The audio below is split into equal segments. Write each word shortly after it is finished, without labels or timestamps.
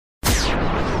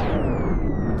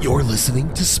You're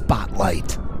listening to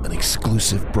Spotlight, an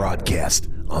exclusive broadcast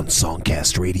on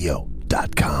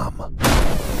songcastradio.com.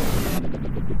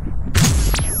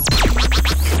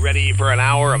 Ready for an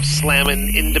hour of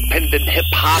slamming independent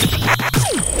hip-hop?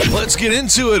 Let's get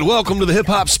into it. Welcome to the Hip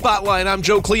Hop Spotlight. I'm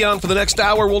Joe Cleon. For the next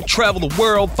hour, we'll travel the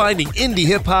world finding indie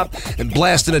hip-hop and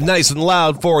blasting it nice and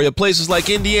loud for you. Places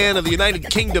like Indiana, the United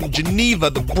Kingdom,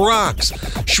 Geneva, the Bronx,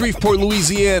 Shreveport,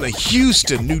 Louisiana,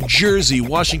 Houston, New Jersey,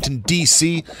 Washington,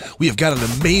 D.C. We have got an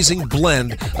amazing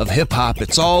blend of hip-hop.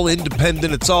 It's all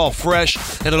independent, it's all fresh,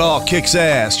 and it all kicks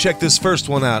ass. Check this first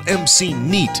one out. MC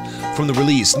Neat from the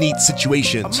release Neat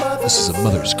Situations. This is a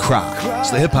mother's cry. It's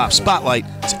the Hip Hop Spotlight.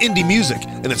 It's indie music,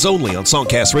 and it's only on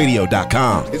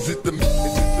songcastradio.com. Is it the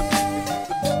miniature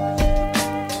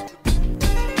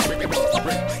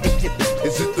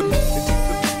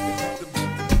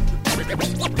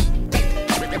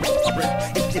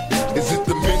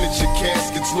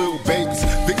caskets, little babies,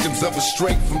 victims of a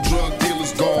straight from drug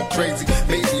dealers gone crazy?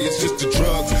 Maybe it's just the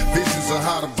drugs, visions of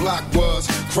how the block was.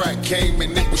 Crack came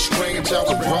and it was strange how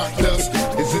it rocked us.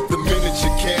 Is it the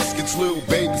miniature caskets, little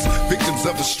babies, victims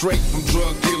of a straight from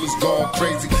drug dealers gone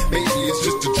crazy? Maybe it's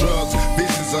just the drugs,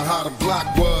 visions of how the block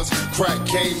was. Crack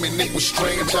came and it was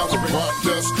strange how it rocked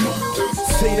us.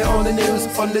 Seen it on the news,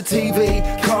 on the TV.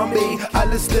 Can't be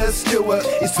Alistair Stewart.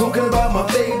 He's talking about my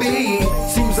baby.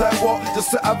 Seems like what?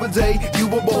 Just the other day you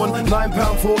were born.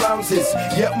 £9 4 ounces.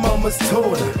 Yet mama's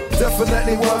torn.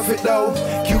 Definitely worth it though.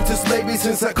 Cutest baby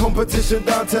since that competition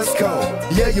down Tesco.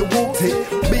 Yeah, you walked it.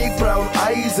 Big brown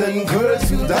eyes and curves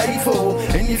you die for.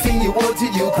 Anything you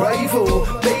wanted, you crave for,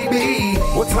 baby.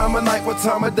 What time of night, what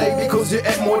time of day? Because you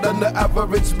ate more than the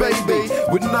average baby.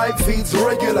 With night feeds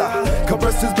regular.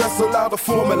 Caress his best, allow the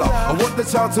formula. I want the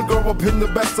child to grow up in the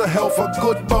best of health, a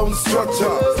good bone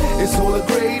structure. It's all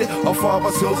agreed. A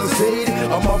father sows a seed.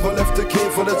 A mother left to care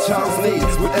for the child's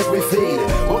needs with every feed.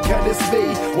 What can this be?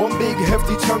 One big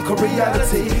hefty chunk of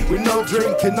reality. With no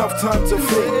drink, enough time to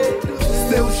feed.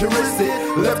 Still she risked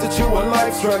it. Left to chew a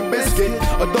life-strong biscuit.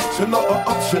 Adoption not an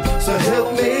option, so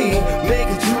help me make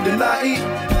it through the night.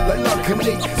 Like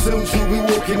luckily, soon she'll be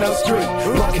walking down the street,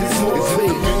 rocking smooth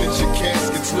feet. Miniature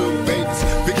caskets, little babies,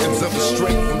 victims of a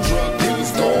straight from drug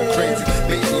dealers gone crazy.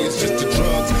 Maybe it's just the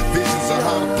drugs, visions of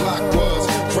how the block was.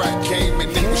 Crack came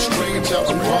and it was strange how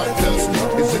it rocked us.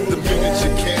 Is it the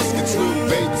miniature caskets,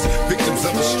 little babies, victims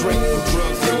of a straight from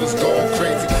drug dealers gone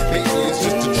crazy? Maybe it's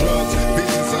just the drugs,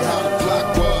 visions of how the block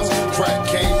was. Crack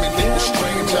came and it was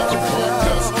strange how it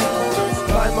rocked us.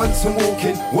 9 months and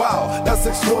walking, wow, that's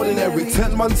extraordinary.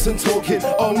 10 months and talking,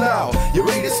 oh now, you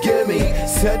really scare me.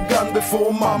 Said gun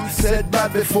before mom, said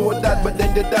bad before dad, but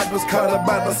then the dad was kinda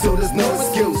bad, but still there's no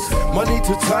excuse. Money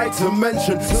too tight to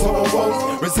mention, so I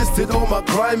won't. Resisted all my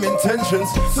crime intentions,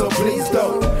 so please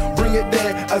don't bring it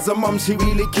there. As a mom, she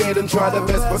really cared and tried her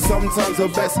best, but sometimes her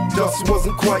best just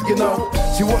wasn't quite, you know.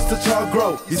 She watched the child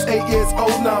grow, he's 8 years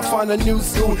old now, find a new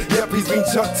school, yep, he's been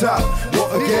chucked out.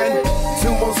 What again? 2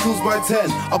 more schools by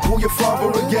 10, I'll call your father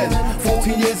again.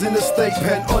 14 years in the state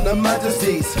pen on her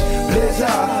majesty's pleasure.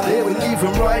 They would leave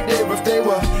him right there if they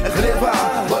were clever,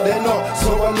 but they're not,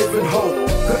 so I live in hope.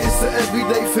 Cause it's the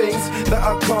everyday things that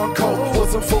I can't cope.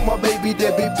 Wasn't for my baby,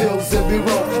 there'd be bills, there'd be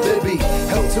rope, there'd be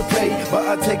hell to pay, but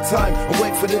I take time and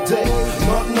wait for the day,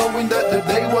 not knowing that the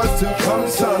day was to come,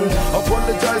 son.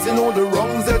 Apologizing all the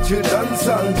wrongs that you done,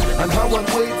 son, and how I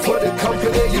wait for the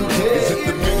company you gave. Is it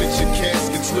the miniature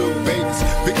caskets, little babies,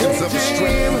 victims of a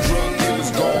straight from drug dealers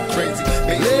gone crazy?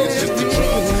 Maybe it's just the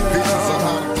drugs, visions of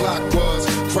how the block was.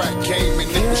 Crack came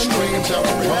and it was strange how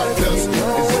it rocked us. Is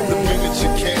it the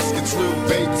miniature caskets, little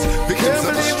babies, victims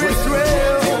of a straight from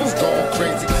drug dealers gone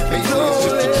crazy? Maybe it's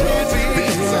just the drugs,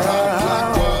 visions of how the block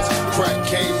was. Crack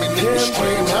came and it was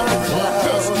strange how it rocked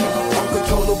us.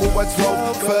 Uncontrollable by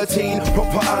 12, 13,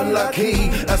 proper unlucky.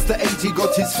 That's the age he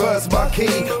got his first bucky.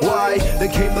 Why?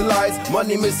 Then came the lies,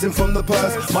 money missing from the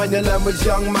purse. Mind the language,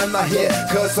 young man, I hear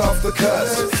curse after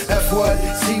curse. F word,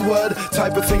 C word,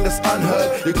 type of thing that's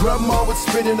unheard. Your grandma would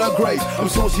spin in her grave, I'm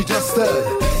sure she just stirred.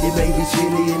 It may be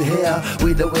chilly in here,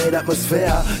 with the weird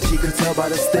atmosphere. She could tell by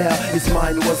the stare, his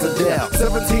mind wasn't there.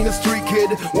 17 a street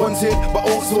kid, wanted by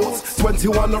all sorts.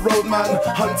 21 a road man,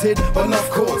 hunted but enough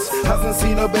courts. Hasn't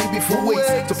seen her baby for weeks.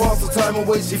 To pass the time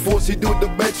away, she thought she'd do the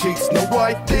bed sheets. No,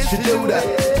 why did she do that?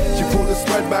 She pulled the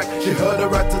spread back, she heard her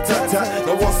rat-a-tat-tat.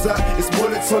 Now what's that? It's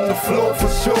bullets on the floor for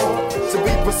sure. To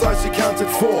be precise, she counted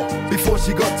 4 before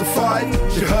she got to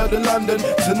 5. She heard the London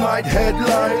Tonight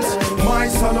headlines. My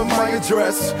son on my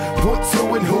address, put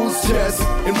 2 in whose chest?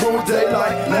 In broad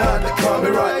daylight, nah, that can't be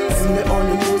right. Seen it on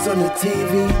the news, on the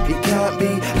TV, it can't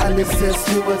be. Alice says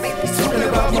to us, he's talking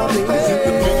about my baby. Is it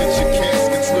the miniature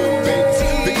caskets, little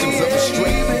babies?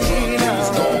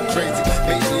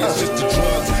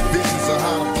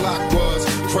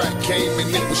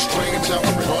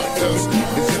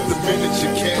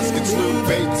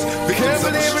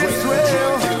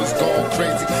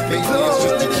 Maybe it's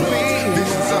just the drugs.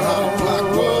 Visions of how the block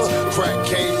was. Crack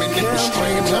came and it was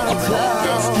strange how the block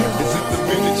does. Is it the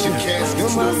miniature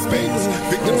caskets, little babies?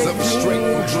 Victims of a straight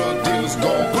from drug dealers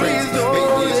gone crazy.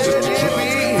 Maybe it's just the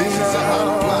drugs. Visions of how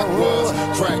the block was.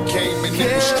 Crack came and it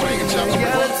was strange how the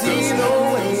block does.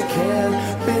 Can't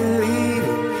believe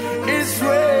it's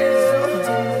real.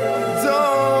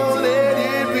 Don't let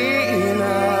it be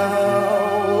now.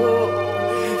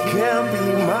 Can't be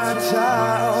my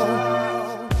child.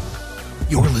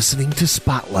 You're listening to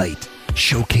Spotlight,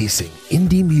 showcasing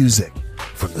indie music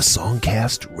from the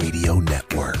Songcast Radio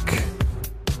Network.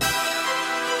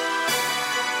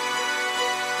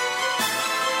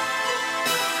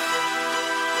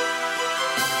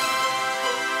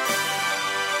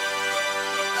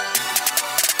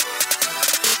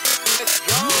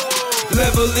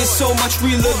 Level is so much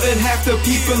realer than half the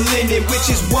people in it, which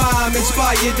is why I'm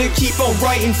inspired to keep on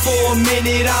writing for a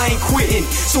minute. I ain't quitting,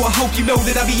 so I hope you know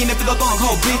that I be in it for the long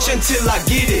haul, bitch, until I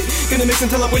get it. Gonna mix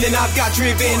until I'm winning, I've got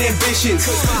driven ambitions.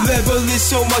 Level is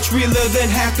so much realer than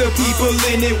half the people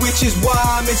in it, which is why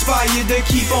I'm inspired to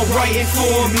keep on writing for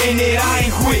a minute. I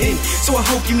ain't quitting, so I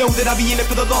hope you know that I be in it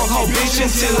for the long haul, bitch,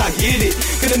 until I get it.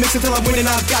 Gonna mix until I'm winning,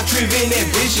 I've got driven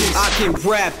ambitions. I can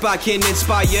rap, I can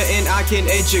inspire, and I can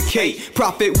educate.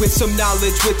 Profit with some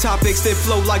knowledge, with topics that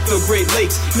flow like the Great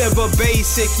Lakes. Never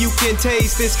basic, you can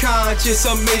taste this conscious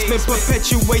amazement.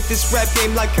 Perpetuate this rap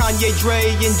game like Kanye, Dre,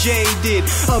 and Jay did.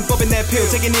 I'm bumping that pill,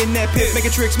 taking in that pip,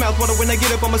 making tricks, mouth water when I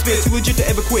get up on my spit. Too legit to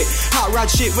ever quit. Hot rod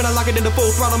shit when I lock it in the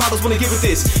full throttle. Models wanna get with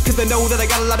this, cause they know that I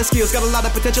got a lot of skills, got a lot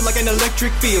of potential like an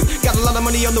electric field. Got a lot of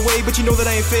money on the way, but you know that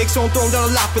I ain't fake, so I'm throwing down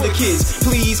a lot for the kids.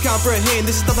 Please comprehend,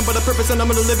 this is nothing but a purpose, and I'm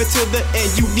gonna live it till the end.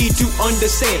 You need to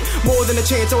understand, more than a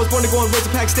chance, I was born to go and raise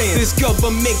a pack stand. This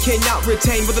government cannot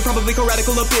retain, but they're probably go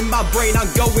radical up in my brain. I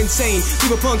go insane.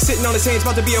 People punk sitting on his hands,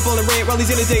 about to be up on a rant while he's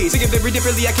in his days. Thinking very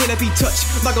differently, I cannot be touched.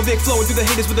 Michael Vick flowing through the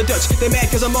haters with a Dutch. They mad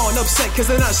cause I'm on upset, cause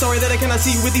they're not sorry that I cannot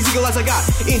see with these eagle eyes I got.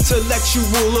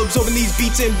 Intellectual, absorbing these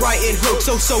beats and writing hooks.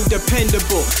 So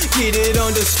dependable. Get it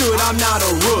understood, I'm not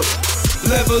a rook.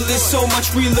 Level is so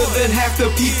much realer than half the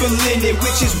people in it,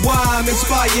 which is why I'm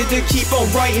inspired to keep on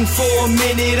writing for a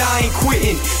minute. I ain't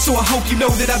quitting, so I hope you know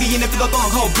that I be in it for the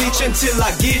long haul, bitch, until I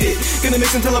get it. Gonna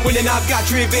mix until I'm winning, I've got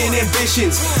driven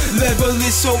ambitions. Level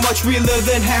is so much realer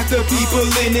than half the people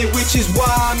in it, which is why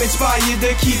I'm inspired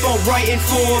to keep on writing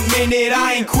for a minute.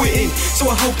 I ain't quitting,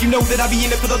 so I hope you know that I be in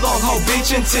it for the long haul,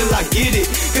 bitch, until I get it.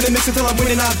 Gonna mix until I'm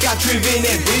winning, I've got driven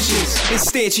ambitions.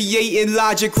 Instantiating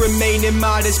logic, remaining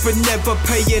modest, but never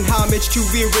paying homage to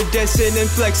iridescent and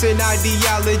flexing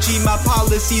ideology. My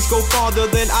policies go farther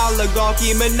than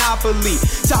oligarchy, monopoly.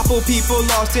 Topple people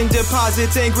lost in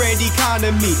deposits and grand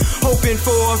economy. Hoping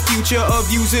for a future of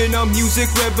using a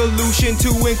music revolution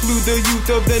to include the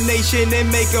youth of the nation and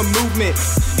make a movement.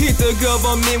 Hit the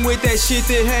government with that shit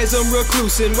that has them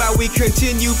reclusing, while we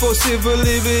continue for civil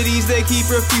liberties they keep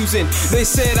refusing. They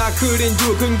said I couldn't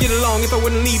do it, couldn't get along if I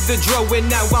wouldn't leave the dro,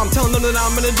 and now I'm telling them that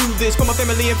I'm gonna do this. Put my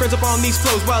family and friends up on these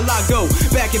flows while I go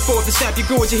back and forth to snap your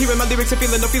gorge. You're hearing my lyrics and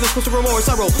feeling no feelings, close to remorse.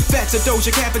 I roll fats of Doja,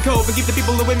 Cap and Cove, and keep the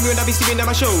people away from me when I be steaming at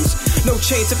my shows. No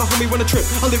chance if a homie wanna trip,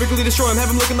 I'll lyrically destroy him,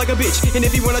 have him looking like a bitch. And if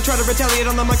he wanna try to retaliate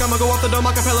on the mic, I'ma go off the dome,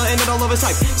 acapella, and it all of his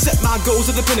hype. Set my goals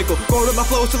at the pinnacle, go to my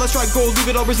flows till I strike gold, leave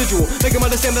it all residual. Make him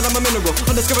understand that I'm a mineral.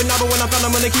 Undiscovered now, but when I found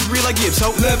I'm gonna keep real like Gibbs.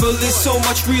 So level is so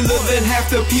much realer than half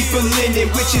the people in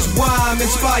it, which is why I'm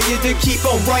inspired to keep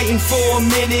on writing for a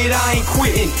minute. I ain't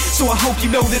quitting, so I hope you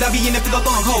know that I be in it for the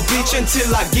long haul, bitch, until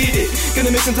I get it.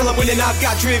 Gonna mix until I'm winning, I've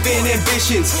got driven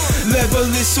ambitions. Level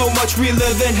is so much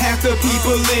realer than half the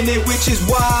people in it, which is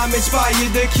why I'm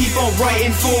inspired to keep on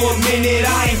writing for a minute.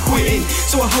 I ain't quitting,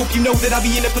 so I hope you know that I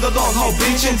be in it for the long haul,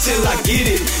 bitch, until I get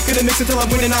it. Gonna mix until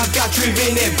I'm winning, I've got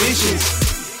driven ambitions.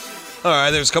 All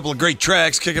right, there's a couple of great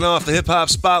tracks kicking off the hip-hop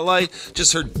spotlight.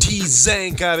 Just heard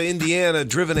T-Zank out of Indiana,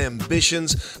 Driven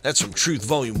Ambitions. That's from Truth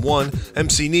Volume 1.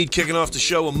 MC Neat kicking off the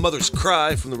show, A Mother's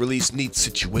Cry from the release Neat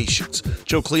Situations.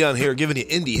 Joe Cleon here, giving you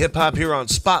indie hip-hop here on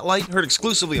Spotlight, heard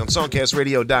exclusively on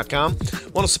songcastradio.com.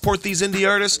 Want to support these indie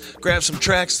artists? Grab some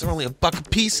tracks. They're only $1 a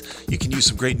piece. You can use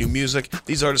some great new music.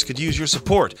 These artists could use your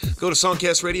support. Go to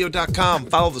songcastradio.com,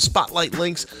 follow the Spotlight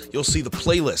links. You'll see the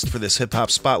playlist for this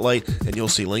hip-hop spotlight, and you'll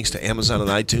see links to Amazon and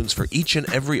iTunes for each and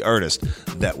every artist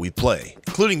that we play,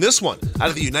 including this one out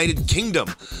of the United Kingdom.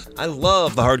 I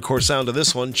love the hardcore sound of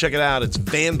this one. Check it out. It's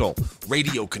Vandal,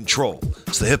 Radio Control.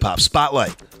 It's the Hip Hop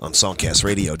Spotlight on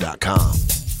songcastradio.com.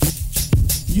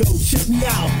 Yo, check me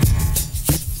out.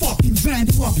 Fucking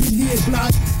Vandal up in here,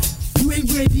 blood. You ain't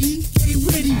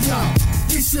ready, y'all.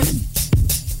 Listen.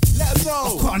 Let them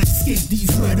know. I can't escape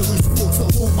these murderous thoughts that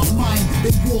haunt my mind.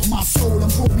 They walk my soul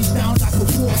and brought me down like a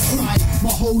war slide. My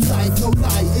whole life, no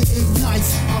lie, it ain't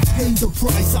nice. I've paid the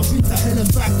price, I've been to hell and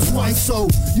back twice. So,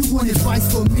 you want advice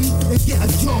from me? Then get a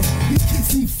job. You kids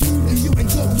need food and you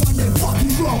ain't got one, then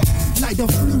fucking wrong. Like the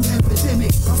flu epidemic,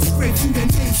 I spread through the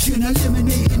nation,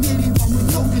 eliminating anyone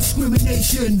with no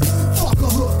discrimination. Fuck a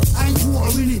hook, I ain't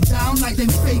watering it down like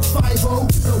them fake 5-0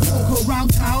 that walk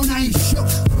around town. I ain't shook,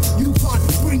 you can't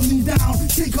bring me down.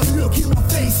 Take a look in my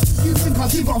face, you think I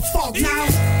give a fuck now?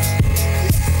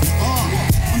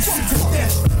 I'm sick to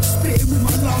death, spitting with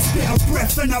my last bit of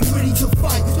breath, and I'm ready to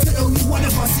fight. The only one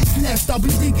of us is left. I've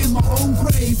been digging my own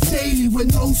grave daily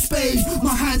with no spade.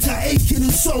 My hands are aching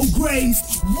and so grazed.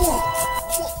 What?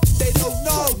 They don't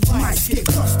know. Might get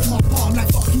crushed in my palm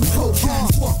like fucking coke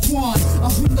cans. What one? I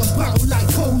win the battle like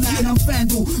Conan. I'm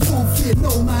Vandal. Don't fear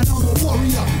no man. I'm a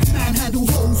warrior. Manhandle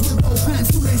hoes with both hands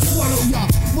till they swallow ya.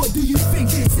 What do you think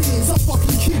this is? I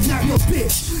fucking kidnap your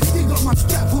bitch. Dig up my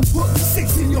strap and put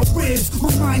 6 in your ribs.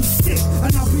 My mind's sick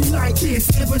and I've been like this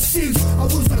ever since I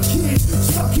was a kid,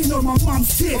 sucking on my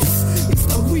mum's tits. It's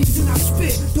the reason I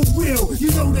spit, the real,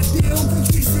 you know the deal.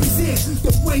 This is it,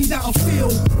 the way that I feel.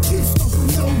 Pissed off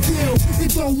with no deal.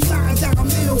 It don't matter that I'm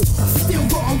ill, I still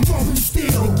got a rob and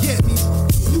steal. Get me?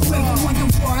 You ever wonder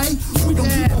why? We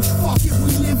don't give a fuck if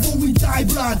we live or we die,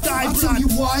 blood. I'll tell you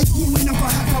why. You ain't never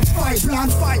had to fight, blood.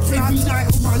 Every night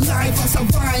of my life I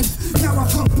survived. Now I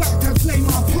come back to claim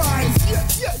my prize.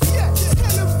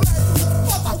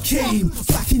 I came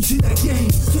back into the game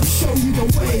to show you the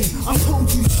way. I told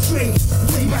you straight,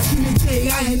 way back in the day.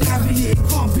 I ain't having it,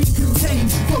 can't be contained.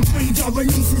 The rage I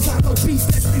release is like a beast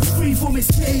that's been free from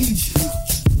its cage.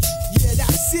 Yeah,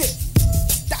 that's it.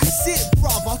 That's it,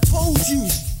 bruv. I told you.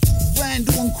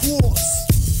 Randall and Quartz.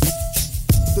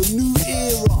 The new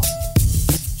era.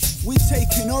 We're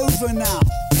taking over now.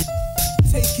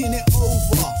 Taking it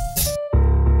over.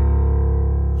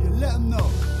 You let them know.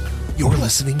 You're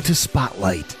listening to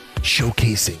Spotlight,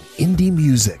 showcasing indie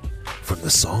music from the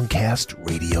Songcast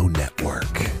Radio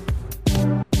Network.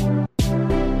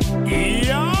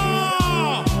 Yo!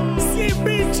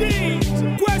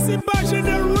 CBG! Quasi by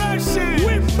generation!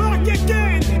 We're back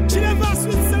again! Geneva,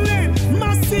 Switzerland!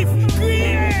 Massif!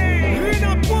 Crier! Rien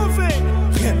à prouver!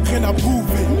 Rien à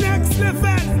prouver! Next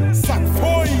level! Sac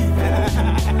foy!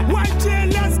 YJ,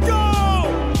 let's go!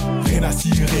 Rien à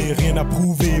cirer, rien à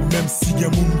prouver, même si y a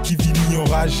moun qui vit mis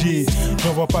enragé.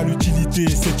 J'en vois pas l'utilité,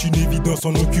 c'est une évidence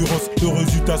en l'occurrence. Le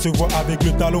résultat se voit avec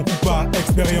le talent ou par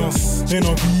expérience. Rien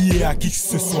envié à qui que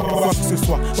ce soit, quoi que ce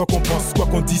soit, quoi qu'on pense, quoi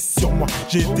qu'on dise sur moi.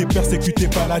 J'ai été persécuté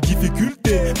par la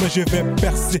difficulté, mais je vais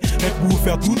percer, rien pour vous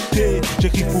faire douter.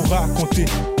 J'écris pour raconter,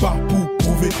 pas pour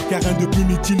prouver, car rien de plus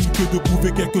inutile que de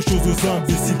prouver quelque chose aux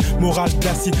imbéciles. Moral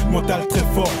d'acier, mental très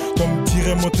fort, comme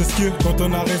dirait Montesquieu. Quand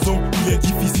on a raison, il est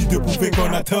difficile de prouver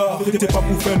qu'on a tort. T'es pas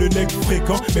pour faire le nec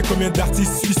fréquent, mais combien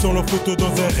d'artistes suivent leurs photos dans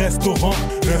un restaurant?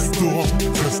 Restaurant.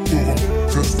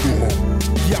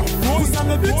 Vous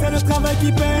savez bien que c'est le travail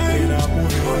qui paye.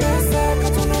 On le sait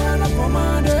quand on aura la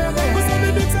pommade. Vous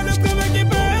savez bien que c'est le travail qui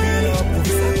paye.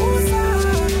 C'est pour ça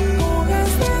qu'on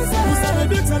reste ça. Vous savez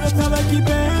bien que c'est le travail qui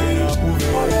paye.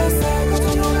 On le sait quand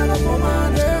on aura la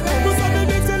pommade. Vous savez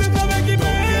bien que c'est le travail qui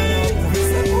paye.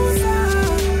 C'est pour ça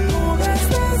qu'on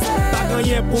reste ça. Pas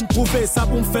rien pour me prouver, ça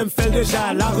pour me faire déjà.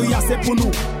 La rue c'est pour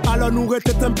nous. Alors nous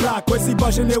retenons un plat, quoi si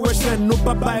bas génération, nous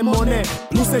papa et monnaie,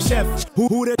 nous c'est chef,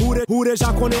 ou déjà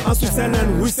connaît ensuite c'est l'un,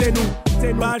 oui c'est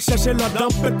nous, pas chercher l'autre dans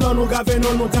peu de temps nous graver non,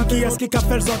 nous disons qui est-ce qui a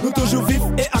fait le zone, nous toujours vifs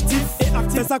et actifs,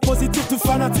 c'est ça positif, tout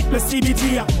fanatique, mais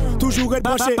CBT, toujours être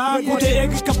branché, écouter et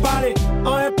qui parler,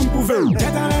 en est pour me prouver, t'es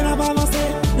allé là avancer,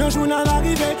 un journal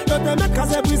arrivé, le thème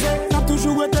casé brisé, t'as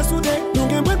toujours été soudé, nous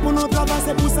gagnons pour notre travail,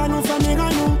 c'est pour ça nous famille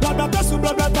nous, blablabla sous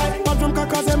blablabla, pas de jambes qu'à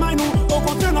caser maille nous, au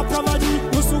contraire notre travail,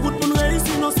 nous sous route pour nous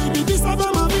réussir, non CBT ça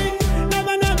va ma vie,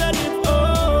 never never leave,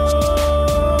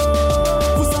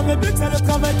 vous savez bien que c'est le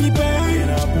travail qui paye,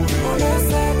 on le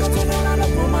sait quand on aura la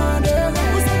pommade,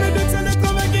 vous savez bien que c'est le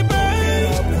travail qui paye,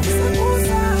 c'est pour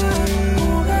ça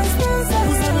qu'on reste ça,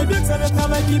 vous savez bien que c'est le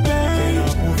travail qui paye,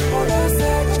 on le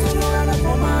sait quand on aura la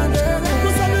pommade,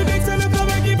 vous savez bien que c'est le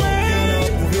travail qui paye,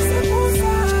 c'est pour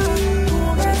ça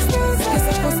qu'on reste ça. Qu'est-ce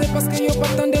que c'est parce qu'il y a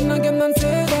pas tant de nagem dans ces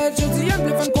rêves, je dis y'a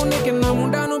plus fan qu'on est qu'un amour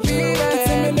dans nos pieds,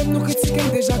 c'est mes nous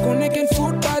critiquent déjà qu'on est qu'un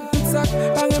foot bad tout ça,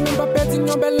 par même pas perdu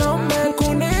nos belles lamelles,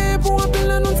 qu'on est pour un peu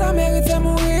nous ça mérite de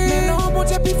mourir, mais non bon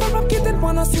Dieu puis faut pas quitter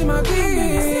pendant si ma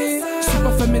vie.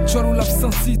 Pas fait mes jours ou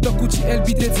l'absence, tant que tu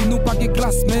LBD dit nous pas de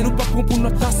classe, mais nous pas prend pour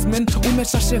notre semaine, ou met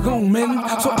chercher rang men.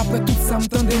 Soit après tout ça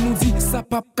m'tendait nous dit, ça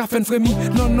pas qu'à faire frémi.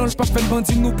 Non, le pas fait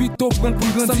bandit, nous plutôt prendre pour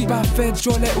grandir. Ça pas fait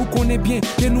jolet ou connaît bien,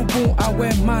 et nous bon, ah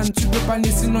ouais man, tu peux pas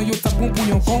nier sinon yo t'as bon pour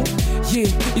yon con. Yeah,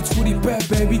 it's really bad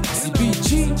baby,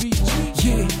 CBG.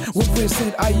 Yeah,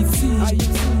 represent Haïti,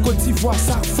 Côte d'Ivoire,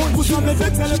 ça fout. Vous savez que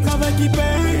c'est le travail qui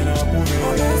paye.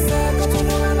 On le sait quand on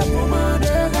aura la pommade.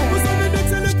 Vous savez que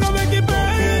c'est le travail qui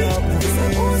paye.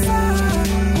 C'est pour ça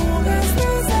qu'on reste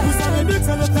ça. Vous savez que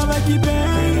c'est le travail qui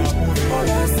paye. On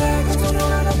le sait quand on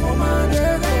aura la pommade.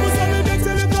 Vous savez que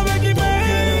c'est le travail qui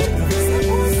paye. C'est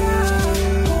pour ça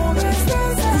qu'on reste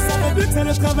ça. Vous savez que c'est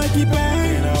le travail qui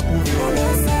paye. On le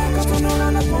sait quand on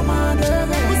aura la pommade.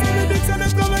 Vous savez que c'est le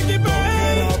travail qui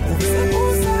paye. C'est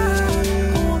pour ça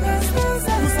qu'on reste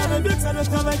ça. Vous savez que c'est le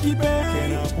travail qui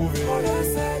paye. On le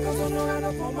sait quand on aura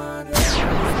la pommade.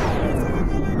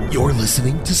 You're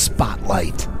listening to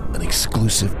Spotlight, an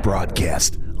exclusive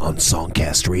broadcast on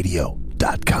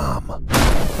songcastradio.com.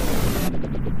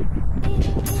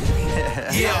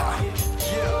 Yeah.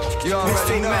 You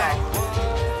already know. Mac.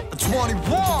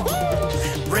 21.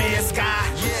 Red sky.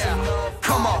 Yeah.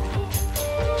 Come on.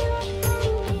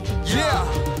 Yeah.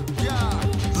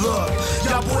 Look,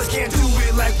 y'all boys can't do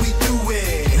it like we do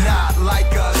it. Not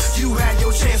like us. You had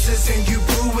your chances and you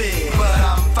blew it. But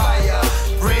I'm fire.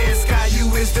 Red sky,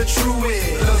 you is the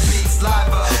truest. The beat's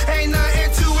live up. Ain't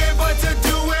nothing to it but to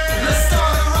do it. Let's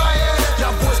start a riot.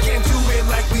 Y'all boys can't do it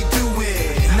like we do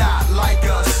it. Not like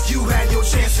us. You had your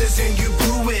chances and you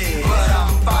blew it. But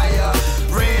I'm fire.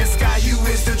 Red sky, you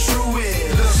is the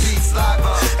truest. The beat's live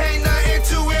up. Ain't nothing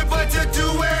to it but to do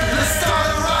it. Let's start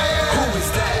a riot. Who is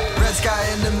that? Red sky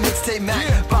in the mixtape Mac.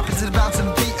 Yeah. Bopping to the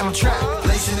bouncing beat on track.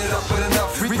 Lacing it up with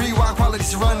enough rewind quality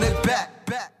to run it back.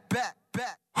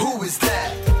 Who is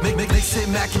that? Mixtape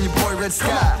Mac and your boy Red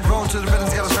Sky. Rolling to the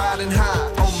rhythms, got us riding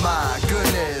high. Oh my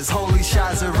goodness, holy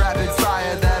shots of rapid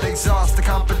fire that exhaust the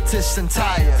competition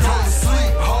tired. Hold to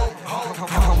sleep,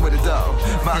 come with it though.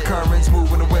 My currents move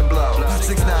when the wind blows.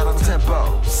 6-9 on the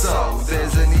tempo. So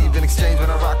there's an even exchange when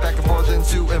I rock back and forth and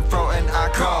to and fro and I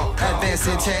call. Advance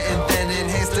intent and then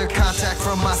enhance the contact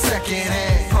from my second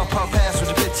hand. Pump pass with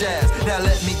your bitch ass. Now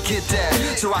let me get that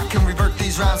so I can revert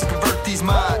these rhymes and convert these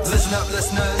minds. Listen up,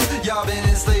 listeners. Y'all been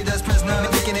enslaved as prisoners,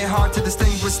 making it hard to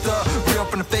distinguish the real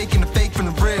from the fake and the fake from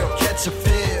the real. Catch a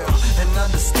feel and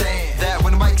understand that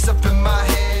when the mic's up in my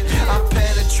head, I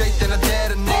penetrate, then I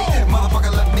detonate.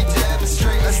 Motherfucker, let me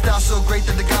demonstrate a style so great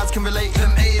that the gods can relate.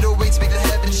 Them 808s make the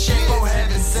heavens shake. For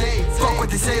heaven's sake, fuck what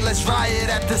they say, let's riot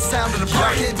at the sound of the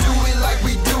break. Can't do it like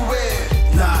we do it.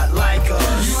 Not like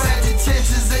us. You had your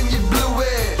chances and you blew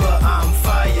it. But I'm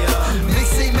fire.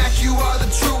 Mixtape Mac, you are the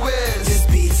truest. This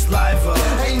beat's live up.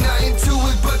 Ain't nothing to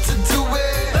it but to do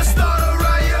it. Let's start a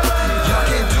riot. Y'all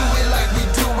can't do it like we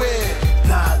do it.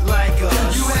 Not like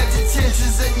us. You had your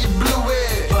chances and you blew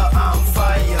it. But I'm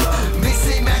fire.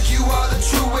 Mixtape Mac, you are the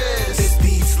truest. This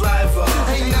beat's live up.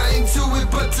 Ain't nothing to it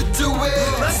but to do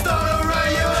it. Let's start a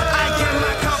riot. I give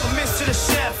my compliments to the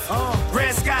chef.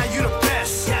 Red Sky, you the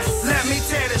best. Yes. Let me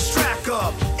tear this track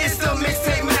up. It's the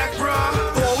Mixtape Mac, bruh.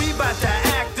 Boy, we bout to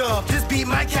act up. This beat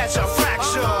might catch a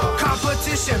fracture.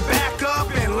 Competition back up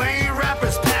and lame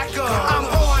rappers pack up. I'm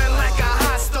on like a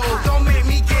hot stove. Don't make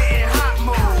me get in hot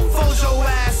mode. Fold your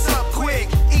ass up quick.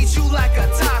 Eat you like a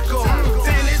taco.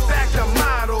 Then it's back to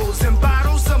models and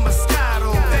bottles of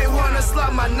Moscato. They wanna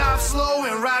slap my knob slow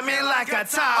and ride me like a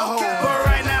Tahoe. But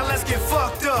right now, let's get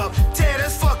fucked up. Tear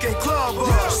this fucking club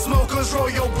up. Smokers roll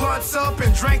your blunts up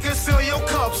and drinkers fill your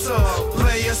cups up.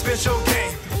 Players spit your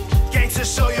game. Gangsters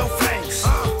show your flanks.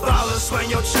 Ballers swing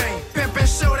your chain. Pimpin'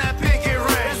 show that pinky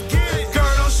ring.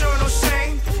 Girl, don't show no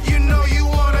shame. You know you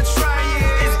wanna try it.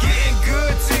 It's getting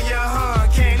good to you, huh?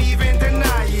 Can't even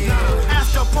deny it.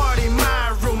 After party,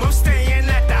 my room, I'm staying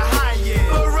at the Hyatt.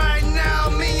 But right now,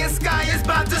 me and Sky is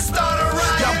about to start a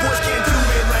riot. Y'all boys can't do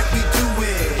it like we do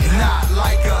it. Not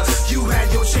like us. You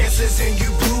had your chances and you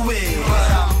blew it.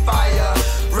 But I'm fire.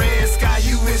 Red Sky,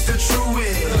 you is the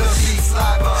truest. The beat's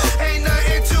live up. Ain't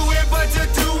nothing to it but to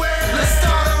do it. Let's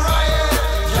start a riot.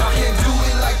 Y'all can't do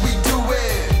it like we do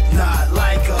it. Not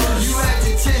like us. You had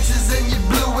your chances and you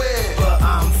blew it. But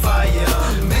I'm fire.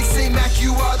 Mixtape Mac,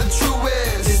 you are the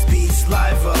truest. This beat's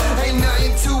live up. Ain't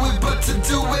nothing to it but to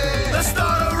do it. Let's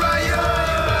start a riot.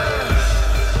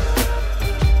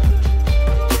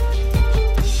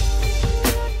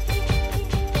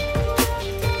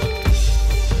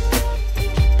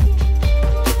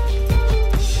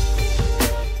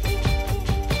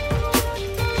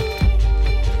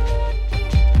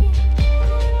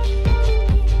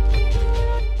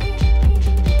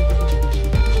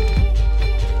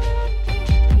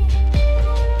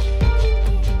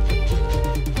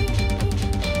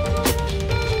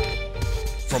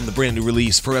 from the brand new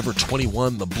release, Forever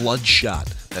 21, The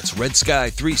Bloodshot. That's Red Sky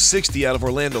 360 out of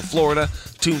Orlando, Florida. A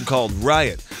tune called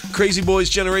Riot. Crazy Boys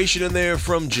Generation in there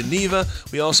from Geneva.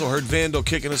 We also heard Vandal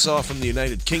kicking us off from the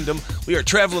United Kingdom. We are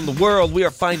traveling the world. We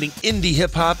are finding indie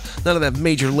hip-hop. None of that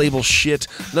major label shit.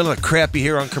 None of the crap you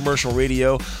hear on commercial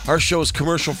radio. Our show is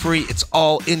commercial-free. It's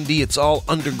all indie. It's all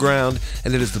underground.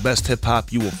 And it is the best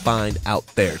hip-hop you will find out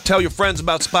there. Tell your friends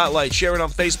about Spotlight. Share it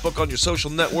on Facebook, on your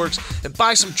social networks, and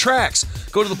buy some tracks.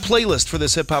 Go to the playlist for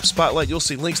this hip-hop Spotlight. You'll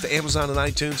see links to Amazon and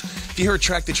iTunes. If you hear a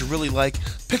track that you really like,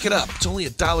 pick it up. It's only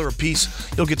 $1 a piece.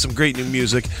 You'll get some great new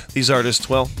music. These artists,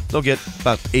 well, they'll get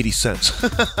about 80 cents.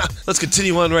 Let's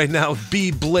continue on right now with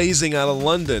Be Blazing out of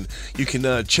London. You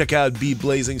can check out Be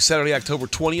Blazing Saturday, October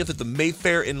 20th at the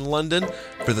Mayfair in London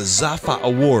for the Zaffa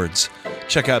Awards.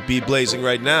 Check out Be Blazing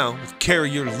right now with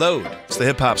Carry Your Load. It's the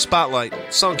Hip Hop Spotlight,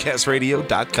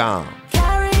 songcastradio.com.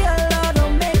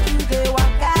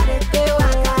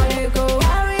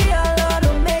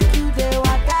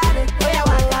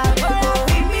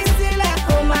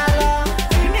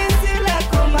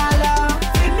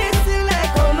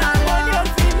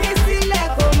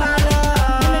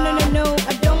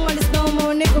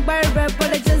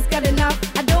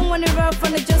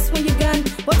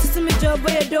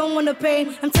 But I don't wanna pay.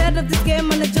 I'm tired of this game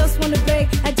and I just wanna break.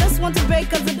 I just want to break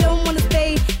cause I don't wanna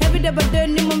stay. Every day but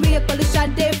don't need me a call a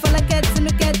shot day. For like cats in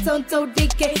the cat on to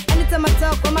DK. Anytime I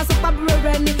talk, I'm a super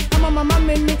renny. I'm a mama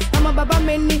mini, I'm a baba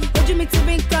mini. Would you meet to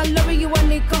be called love you want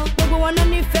Nico? But one on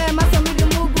the fair, my son with the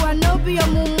move. I know be a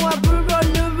moo, a brew,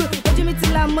 no. Would you meet to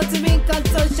lamb, what to be called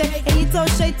Toshe? And you told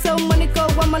Shay, so money go,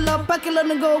 one my love, pack it on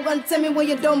the go and tell me where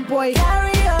you don't, boy.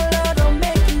 Carry your load, don't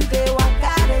make you day, walk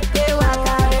out it, they walk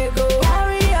out.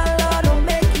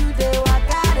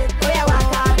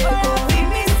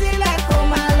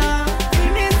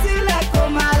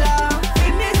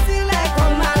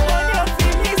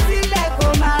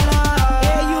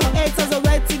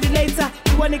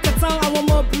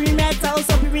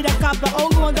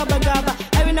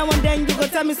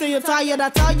 Tell me so you're tired, I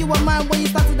tell you what mine when you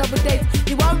start to double date.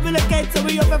 You won't relocate, so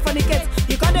we open for the kids.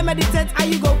 You gotta meditate, how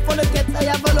you go follow kids.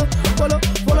 I follow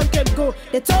kid go.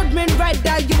 They told me right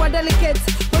that you are delicate.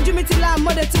 Would you meet till I'm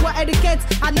mother to what etiquette?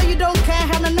 I know you don't care,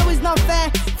 and I know it's not fair.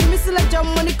 To me still a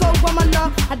jump money call for my law.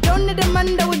 I don't need a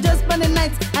man that will just spend the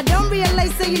night. I don't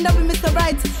realize say you never Mr.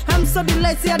 Right. I'm so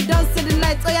delayed, see I don't see the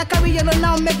lights. Oh yeah, carry your load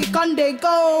now, make it Conde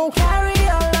go. Carry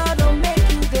your load, don't make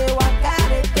you day walk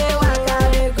out it, they walk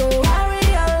out it go.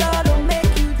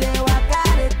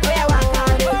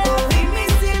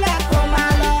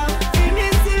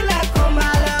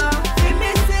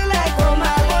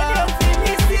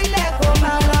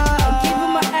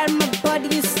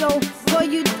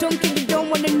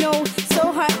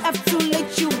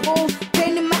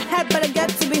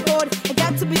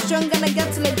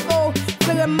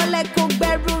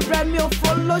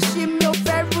 Follow shim your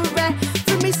favorite.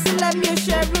 For me, still let me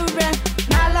share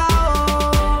Malo,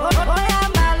 oh yeah,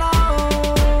 Malo,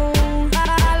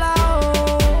 Malo,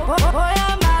 oh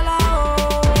yeah, Malo.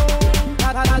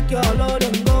 Pack your load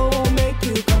and go, make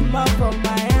you come up from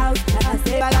my house. I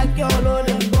say, pack your load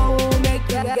and go, make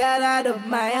you get out of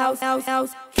my house.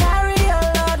 Carry your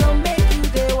load, don't make you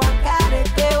day walk out it,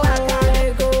 they walk out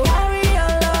it go. Carry your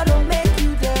load, don't make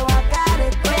you day walk out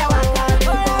it, they walk out it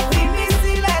go.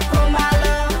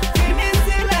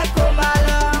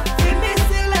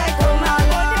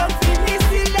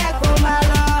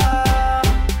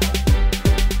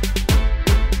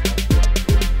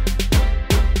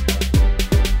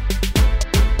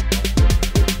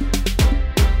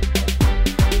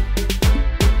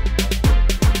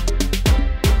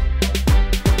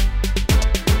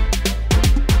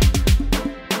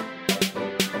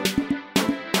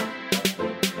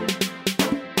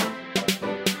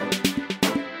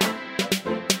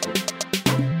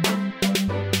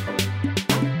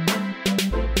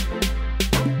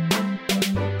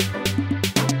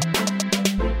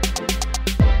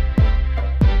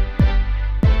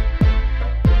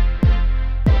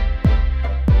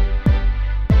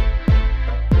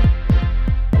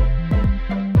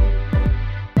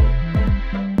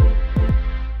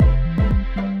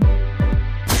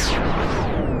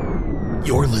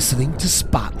 Listening to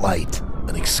Spotlight,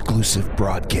 an exclusive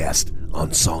broadcast on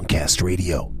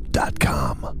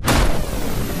songcastradio.com.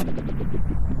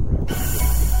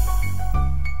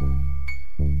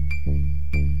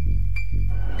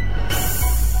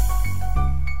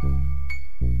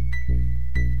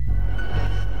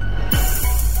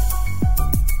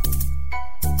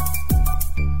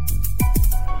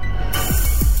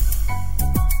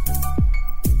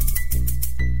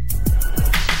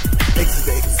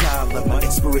 left my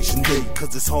expiration date,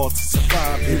 cause it's hard to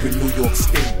survive here in New York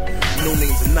State. No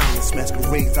names anonymous,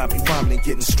 masquerades I be rhyming and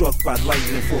getting struck by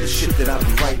lightning for the shit that I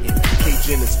be writing.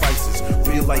 Cajun and spices,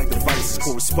 real life devices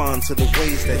correspond to the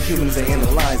ways that humans are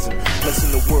analyzing.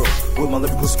 Blessing the world with my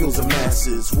lyrical skills and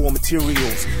masses. Raw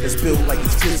materials that's built like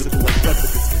it's physical, like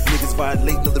replicas. Niggas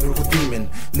violate the lyrical demon.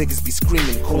 Niggas be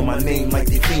screaming, calling my name like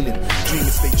they fiending.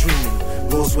 Dreaming, stay dreaming.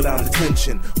 Laws without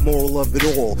attention. Moral of it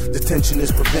all. Detention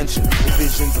is prevention.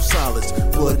 Divisions of solids.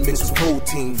 Blood mixed with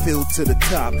protein. Filled to the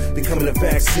top. Becoming a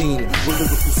vaccine. With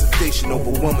lyrical sedation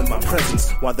overwhelming my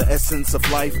presence. While the essence of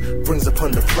life brings up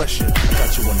under pressure. I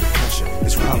got you under pressure.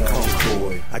 It's really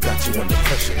concord. I got you under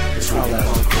pressure. It's really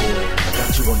concord. I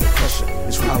got you under pressure.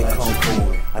 It's really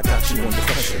concord. I got you under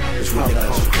pressure. It's really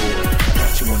concord. I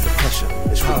got you under pressure.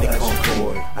 It's really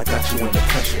concord. I got you under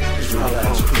pressure. It's really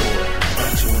concord. I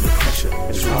got you under pressure.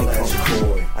 It's really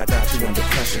concord. I got you under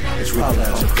pressure. It's really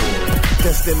concord.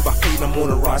 Destined by fate, I'm on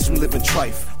a rise from living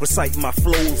trife. Reciting my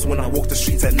flows when I walk the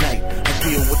streets at night. I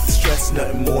deal with the stress,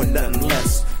 nothing more, nothing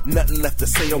less. Nothing left to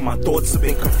say, all my thoughts have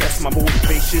been confessed. My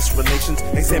motivations, relations,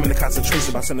 examine the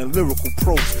concentration by sending lyrical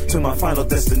prose to my final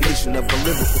destination of a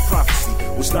lyrical prophecy,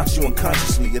 which knocks you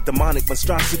unconsciously. A demonic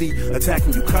monstrosity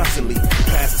attacking you constantly.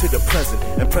 Past to the present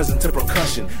and present to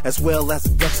percussion, as well as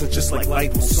abductions, just like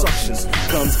light suctions.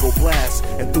 Guns go blast,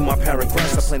 and through my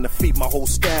paragraphs I plan to feed my whole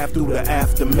staff through the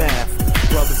aftermath.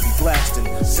 Brothers be blasting,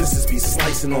 sisters be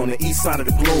slicing on the east side of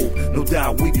the globe. No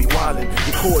doubt we be wildin',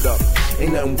 get caught up.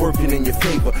 Ain't nothing working in your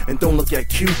favor, and don't look at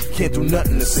Q, can't do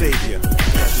nothing to save you. I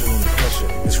got you under pressure,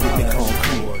 it's really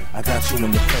concrete. I got you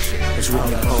under pressure, it's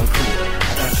really concrete.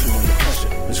 I got you under pressure,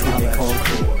 it's really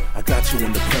concrete. I got you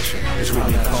under pressure, it's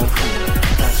really concrete. I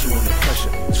got you under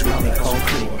pressure, it's really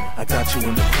concrete. I got you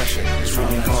under pressure, it's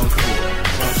really concrete.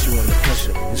 I got you under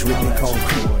pressure, it's really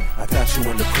concrete. I got you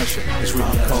under pressure, it's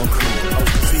really concrete. I was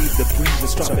conceived to breathe and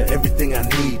strive for everything I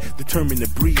need. Determined to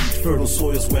breed, fertile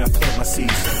soils where I plant my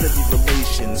seeds. Deadly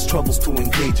relations, troubles to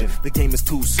engage in. The game is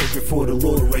too sacred for the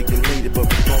law to regulate it.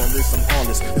 But regardless, I'm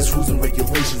honest, there's rules and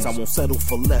regulations. I won't settle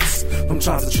for less. From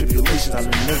trials and tribulations, I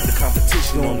eliminate the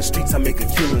competition. On the streets, I make a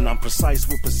killing. I'm precise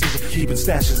with precision, keeping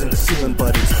stashes in the ceiling.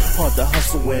 But it's hard to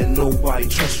hustle when nobody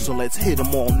trusts you. So let's hit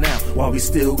them all now while we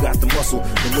still got the muscle.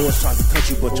 The Lord's trying to touch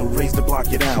you, but you're raised to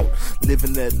block it out. Live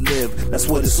and let live, that's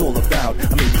what it's all about.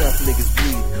 I mean, left niggas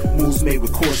bleed, moves made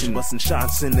with caution. Busting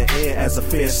shots in the air as a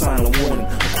fair sign of warning.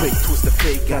 A quick twist of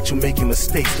fate got you making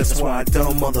mistakes. That's why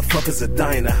dumb motherfuckers are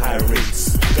dying at high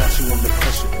rates. I got you under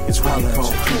pressure, it's really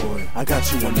concrete. I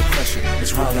got you under pressure,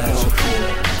 it's really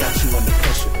concrete. I got you under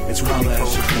pressure, it's really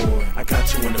concrete. I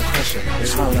got you under pressure,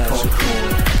 it's really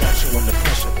concrete. I got you under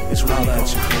pressure, it's really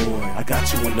concrete. I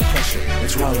got you under pressure,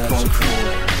 it's really concrete. I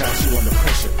got you under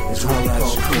pressure, it's really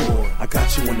concrete. I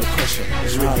got you under pressure,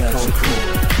 it's really concrete.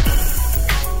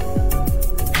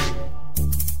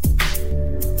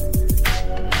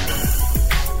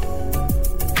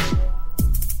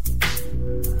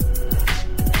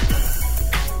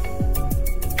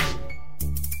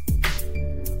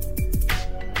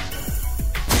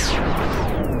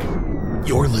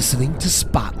 You're listening to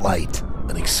Spotlight,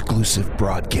 an exclusive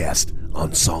broadcast on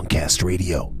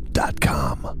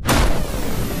songcastradio.com.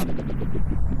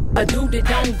 A dude that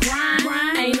don't grind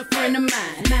ain't a friend of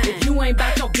mine. If you ain't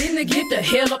about your business, get the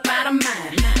hell up out of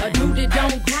mine. A dude that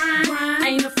don't grind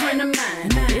ain't a friend of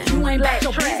mine. If you ain't about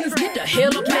your business, get the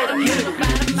hell up out of mine. You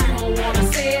don't wanna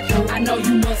say it, I know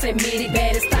you must admit it.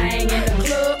 Baddest thing in the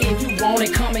club, if you want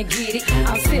it, come and get it.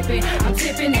 I'm tipping,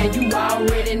 and you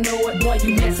already know it. Boy,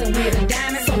 you messing with a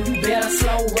diamond, so you better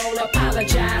slow roll.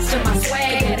 Apologize to my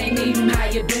swag, that ain't even how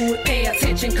you do it. Pay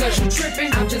attention, cause you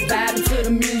tripping. I'm just vibing to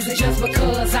the music. Just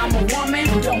because I'm a woman,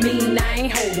 don't mean I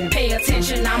ain't holding. Pay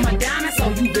attention, I'm a diamond, so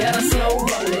you better slow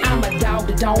roll it. I'm a dog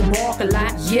that don't bark a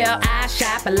lot. Yeah, I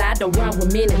shop a lot, don't run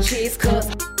with many chicks, cause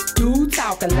do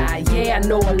talk a lot. Yeah, I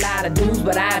know a lot of dudes,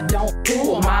 but I don't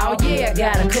fool them all. Yeah, I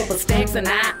got a couple stacks and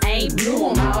I ain't blew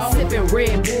them all. Sipping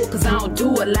Red Bull cause I don't do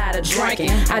a lot of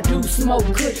drinking. I do smoke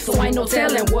good, so ain't no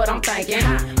telling what I'm thinking.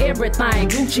 Everything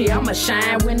Gucci, I'ma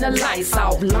shine when the lights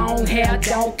off. Long hair,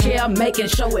 don't care, making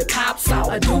sure it pops off.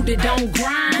 A dude that don't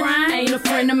grind ain't a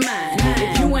friend of mine.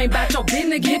 If you ain't about your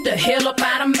business, get the hell up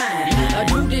out of mine. A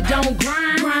dude that don't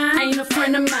grind ain't a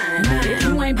friend of mine. If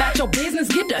you ain't about your business,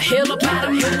 get the hell up out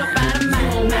of mine. I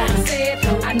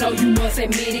know you must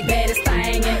admit it. Baddest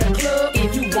thing in the club,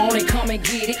 if you want it, come and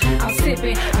get it. I'm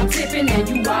tipping, and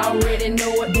you already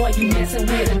know it. Boy, you messing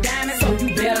with a diamond, so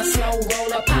you better slow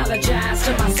roll. Apologize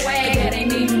to my swag, that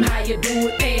ain't even how you you do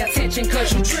it. Pay attention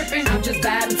cause you tripping. I'm just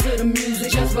vibing to the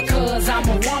music. Just because I'm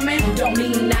a woman don't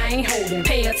mean I ain't holding.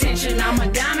 Pay attention, I'm a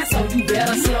diamond, so you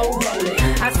better slow roll it.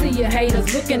 I see your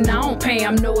haters looking, I don't pay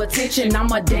them no attention.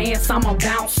 I'ma dance, I'ma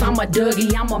bounce, I'ma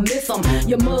Dougie, I'ma miss them.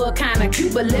 Your mug kinda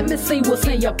cute, but let me see what's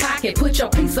in your pocket. Put your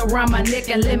piece around my neck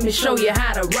and let me show you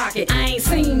how to rock it. I ain't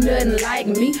seen nothing like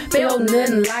me, felt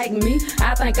nothing like me.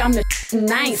 I think I'm the and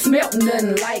I ain't smelt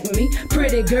nothing like me.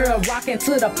 Pretty girl rocking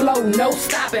to the flow, no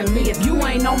stopping me. If you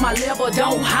ain't on my level,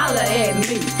 don't holler at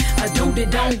me. A dude that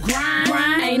don't grind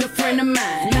ain't a friend of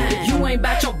mine. If you ain't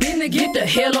about your business, get the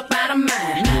hell up out of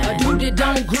mine. A dude that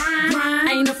don't grind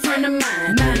ain't a friend of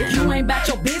mine. If you ain't about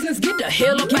your business, get the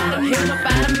hell up out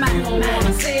of mine. Don't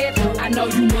wanna say it, I know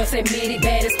you must admit it.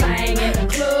 Baddest thing in the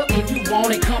club, if you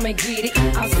want it, come and get it.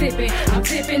 I'm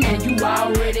tipping, and you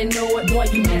already know it. Boy,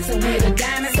 you messing with a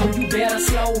diamond, so you better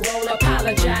slow roll.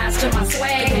 Apologize to my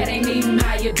swag, that ain't even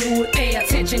how you do it. Pay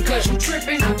attention cause you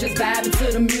tripping. I'm just vibing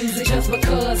to the music. Just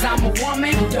because I'm a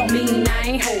woman don't mean I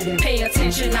ain't holding. Pay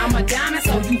attention, I'm a diamond,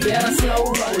 so you better slow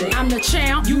roll it. I'm the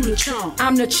champ, you the chump.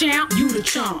 I'm the champ, you the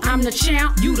chump. I'm the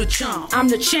champ, you the chump. I'm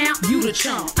the champ, you the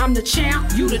chump. I'm the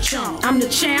champ, you the chump. I'm the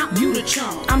champ, you the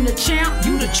chump. I'm the champ,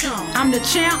 you the chump. I'm the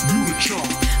champ, you the chump.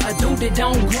 A dude that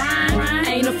don't grind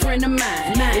ain't a friend of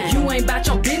mine. If you ain't about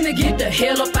your business, get the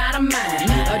hell up out of mine.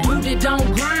 A dude that don't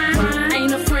grind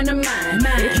ain't a friend of mine.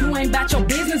 If you ain't about your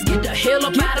business, get the hell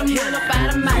up out of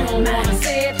mine. Don't wanna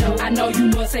say it, I know you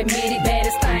must admit it.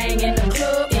 Baddest thing in the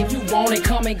club, if you want it,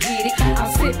 come and get it.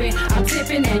 I'm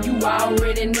tipping, and you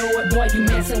already know it. Boy, you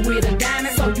messing with a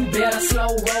diamond, so you better slow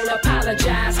roll.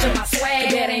 Apologize to my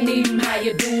swag, that ain't even how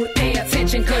you do it. Pay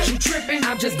attention cause you tripping.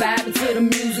 I'm just vibing to the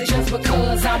music. Just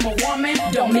because I'm a woman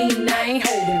don't mean I ain't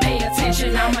holding. Pay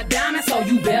attention, I'm a diamond, so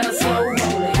you better slow roll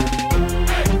it.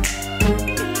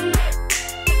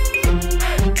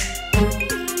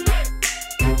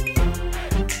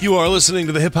 You are listening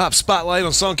to the Hip Hop Spotlight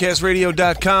on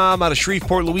songcastradio.com out of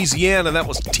Shreveport, Louisiana. That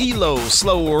was T-Lo,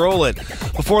 Slow Roll It.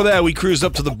 Before that, we cruised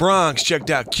up to the Bronx,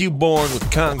 checked out Q-Born with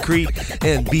Concrete,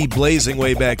 and B Blazing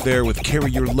way back there with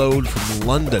Carry Your Load from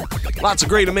London. Lots of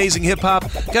great, amazing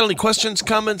hip-hop. Got any questions,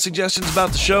 comments, suggestions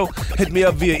about the show? Hit me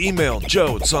up via email,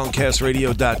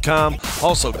 joe@songcastradio.com.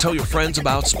 Also, tell your friends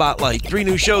about Spotlight. 3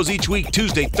 new shows each week,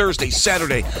 Tuesday, Thursday,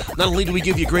 Saturday. Not only do we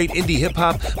give you great indie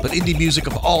hip-hop, but indie music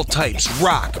of all types.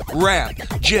 Rock, rap,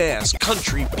 jazz,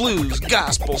 country, blues,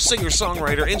 gospel,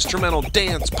 singer-songwriter, instrumental,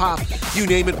 dance, pop, you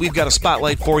name it, we've got a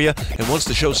spotlight for you. And once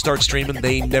the shows start streaming,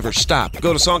 they never stop.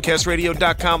 Go to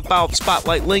songcastradio.com, follow the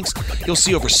spotlight links. You'll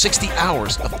see over 60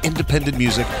 hours of independent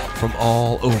music from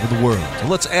all over the world. And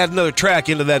let's add another track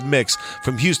into that mix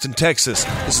from Houston, Texas.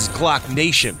 This is Glock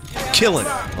Nation, Killing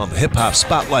on the Hip Hop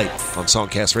Spotlight on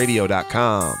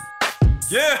songcastradio.com.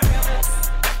 Yeah.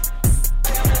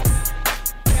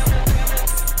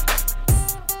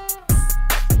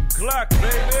 Glock,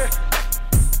 baby.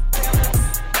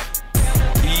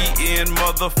 E-N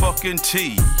motherfucking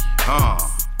T, huh?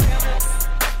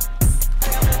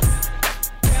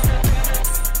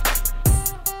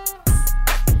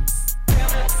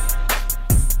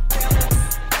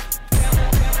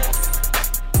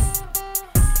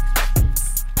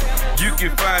 You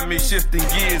can find me shifting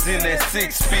gears in that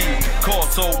 6-speed. Car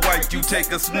so white, you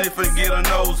take a sniff and get a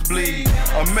nosebleed.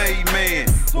 A made man,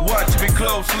 watch me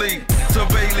closely.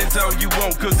 Surveillance all you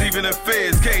want, cause even the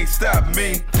feds can't stop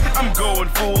me. I'm going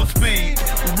full speed,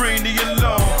 ring the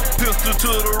alarm. Pistol to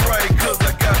the right, cause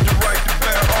I got the right to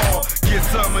bear arm. Get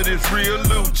some of this real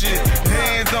lucid.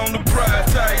 Hands on the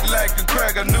prize, tight like a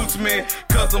cracker noose man.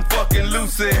 Cause I'm fucking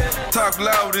lucid. Talk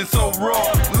loud and so raw,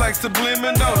 like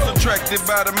subliminals. Attracted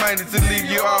by the minus and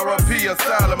leave you RIP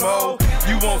asylum hole.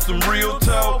 You want some real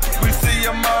talk? We see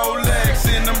I'm all lax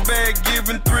in them bag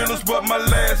giving thrillers, but my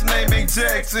last name ain't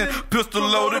Jackson. Pistol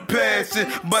loaded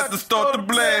passing, about to start the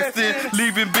blasting.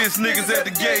 Leaving bitch niggas at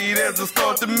the gate as I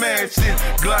start the mashing.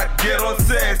 Glock ghetto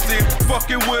assassin,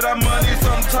 fucking with our money,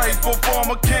 some type of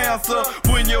form of cancer.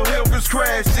 When your health is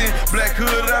crashing, black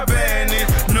hood I banish.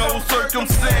 No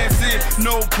circumstances,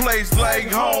 no place like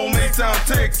home in town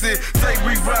Texas. Say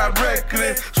we ride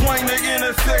reckless, swing the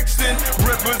intersection,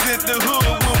 represent the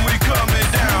hood when we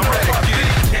coming down.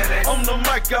 On the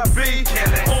mic I be,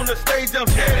 on the stage I'm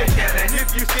killing.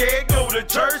 If you scared, go to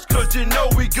church, cause you know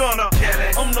we gonna.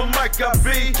 On the mic I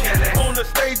be, on the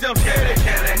stage I'm killing.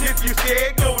 If you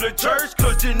scared, go to church,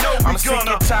 cause you know we I'm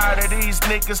gonna. I'm sick and tired of these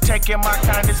niggas taking my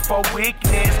kindness for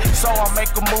weakness. So I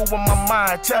make a move with my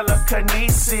mind,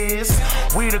 telekinesis.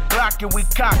 We the Glock and we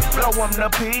cock, blow them to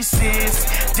pieces.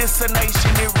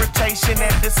 Destination, irritation,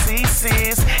 and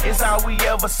diseases is how all we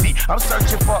ever see. I'm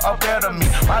searching for a better me.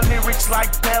 My lyrics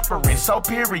like peppering, so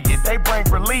period, they bring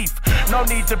relief. No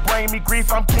need to bring me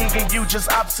grief, I'm king and you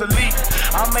just obsolete.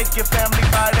 I'll make your family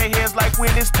bow their heads like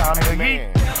when it's time to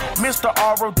eat. Mr.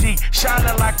 R.O.D.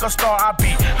 shining like a star I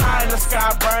be. High in the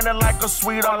sky, burning like a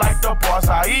sweetheart, like the bars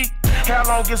I eat. How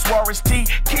long is Warren's tea?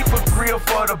 Keep a grill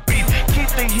for the beef. Keep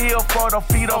the heel for the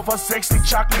feet of a sexy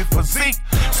chocolate physique.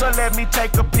 So let me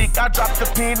take a peek. I drop the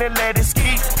pen and let it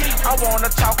ski. I wanna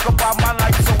talk about my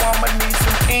life, so I'ma need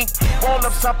some ink. Roll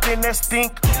up something that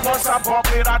stink. Once I bump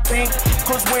it, I think.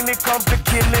 Cause when it comes to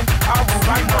killing, I rule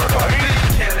like murder.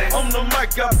 On the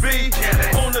mic I be,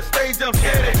 on the stage I'm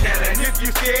killing. If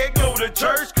you scared, go to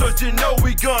church, cause you know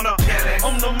we gonna.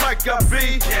 On the mic I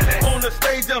be, on the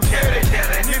stage I'm killing.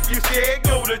 If you scared,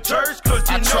 go to church, cause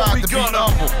you know we gonna. I tried to be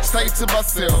humble, stay to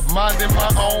myself, minding my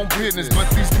own business. But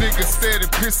these niggas steady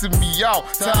pissing me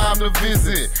off, time to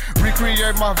visit.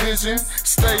 Recreate my vision,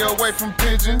 stay away from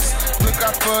pigeons. Look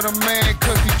out for the man,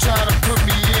 cause he tryna put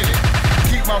me in it.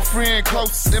 Keep my friend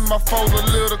close, in my fold a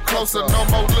little closer. No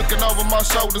more looking over my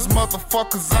shoulders,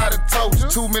 motherfuckers, I done told you.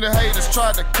 Too many haters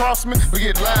tried to cross me, but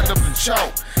get lined up and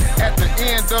choked. At the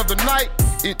end of the night,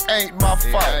 it ain't my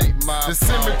fault. The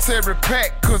cemetery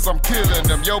packed, cause I'm killing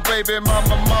them. Yo, baby,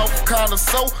 mama mouth kinda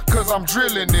so, cause I'm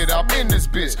drilling it. I'm in this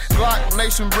bitch. Glock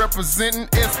Nation representing,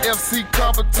 SFC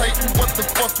commentating. What the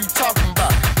fuck you talking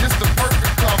about? This the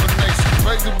perfect combination.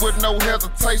 Blazing with no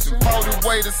hesitation. 40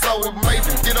 weight is so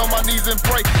amazing. Get on my knees and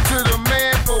pray to the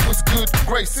man for his good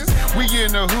graces. We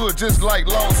in the hood just like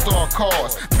Lone Star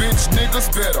cars. Bitch niggas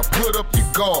better put up your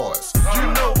guards. You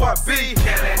know I be,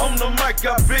 on the mic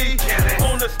I be,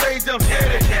 on the stage I'm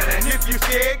killing. If you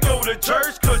scared, go to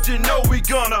church, cause you know we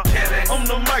gonna. On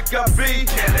the mic I be,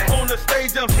 on the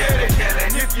stage I'm killing.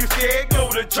 If you scared, go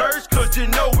to church, cause you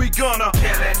know we gonna.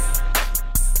 Killing.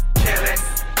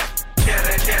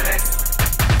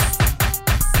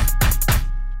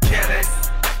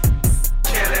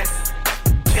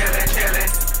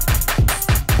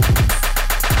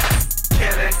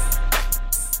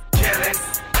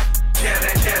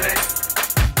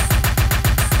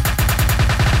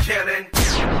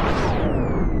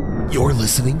 You're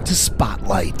listening to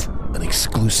Spotlight, an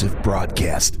exclusive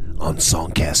broadcast on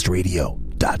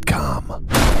songcastradio.com.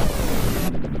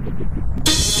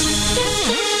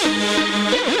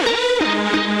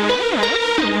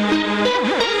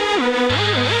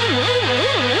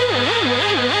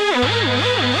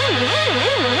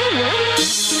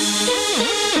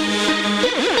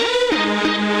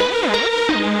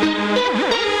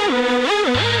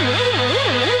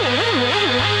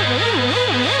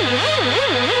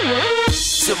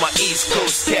 To my East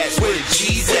Coast cats, where the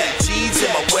G's at? To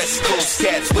my West Coast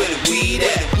cats, where the weed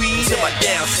at? To my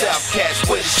down south cats,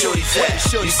 where the shorties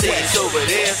at? You say it's over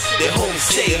there, then homie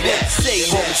say that.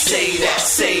 Homie say that,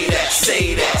 say that,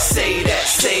 say that, say that,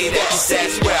 say that. Cause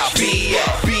that's where I'll be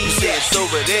at. You say it's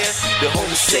over there, the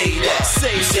homie say that.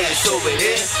 You say it's over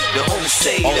there, the homie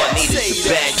say that. All I need is a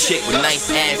bad chick with nice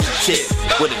ass and tip,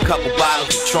 with a couple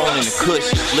bottles of Patron and a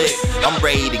cushion lit. I'm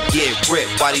ready to get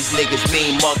ripped while these niggas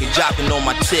mean mugging, jocking on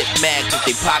my tip, mad cause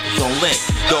they pockets on lint.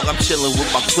 Dog, I'm chillin' with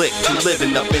my clique, you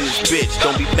living up in this bitch.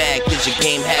 Don't be mad cause your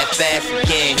game half fast and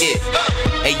can't hit.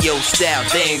 Hey yo, Styles,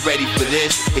 they ain't ready for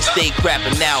this. They stay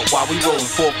crapping out while we rollin'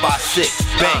 4, 5, 6.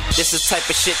 Bang. This is type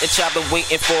of shit that y'all been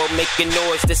waiting for, making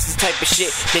noise. This is type of shit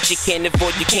that you can't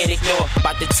avoid, you can't ignore.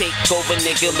 About to take over,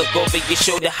 nigga, look over your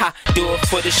shoulder, ha. Do it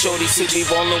for the shorties who be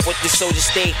rollin' with the soldiers,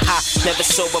 stay high. Never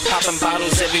sober, popping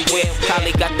bottles everywhere.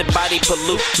 Probably got the body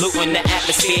pollute, looting the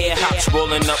atmosphere. Hops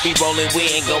rolling up, we rolling, we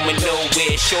ain't going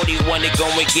nowhere. Shorty wanna go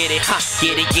and get it, ha.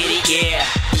 Get it, yeah.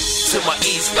 To my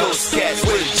East Coast cats,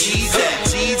 where the G's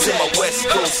at? To my West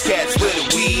Coast cats, where the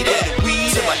weed at?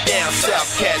 To my down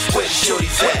south cats, where the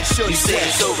shorties at? You say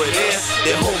it's over there,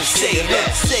 then homie say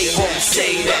that. Homie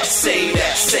say that, say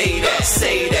that, say that,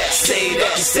 say that, say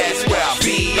that. Cause that's where I'll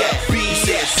be at. You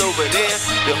say it's over there,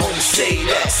 then homie say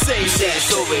that. You say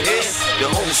it's over there,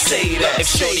 then homie say that. If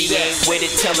shorty ain't with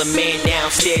it, tell a man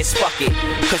downstairs, fuck it.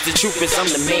 Cause the truth is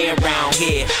I'm the man round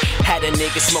here. Had a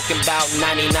nigga smoking about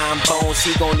 99 bones,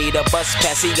 he gon' need a bus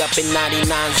pass, he up in 99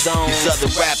 zones. These other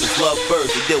rappers love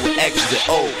birds, they deal with extras and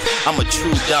O's. I'm a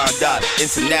true Don Dada,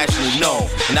 internationally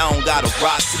known. And I don't gotta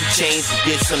rock some chains to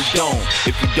get some dome.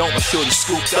 If you don't want shorty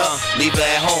scooped up, leave her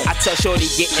at home. I tell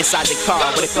shorty get inside the car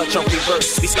with a clutch on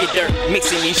reverse. We skid dirt,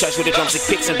 mixing these shots with the drums and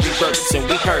kicks and reverse. And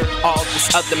we heard all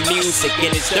this other music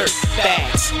and it's dirt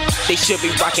bags. They should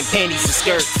be rocking panties and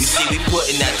skirts. You see we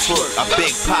putting that twerk, I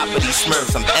big pop of these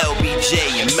Smurfs. I'm LBJ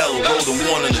and Mellow rolled them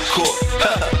one on the court.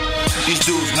 These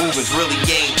dudes moving really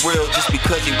ain't real just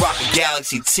because they rock a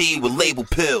Galaxy T with label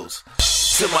pills.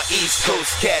 To To my East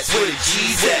Coast cats, where the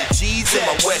G's at? To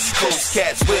my West Coast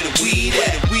cats, where the weed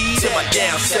at? To my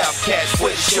down south cats, where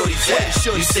the shorties at?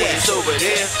 You say it's over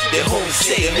there, then homie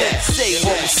say that.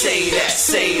 Homie say that,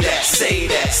 say that, say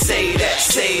that, say that,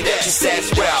 say that. Cause that's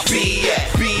where I'll be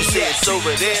at. You say it's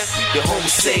over there, the homie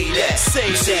say that.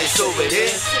 You say it's over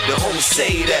there, the homie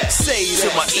say that. To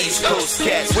my East Coast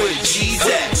cats, where the G's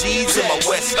at? To my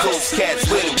West Coast cats,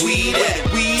 where the weed at?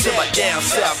 To my down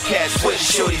south cats, where the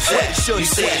shorties at? You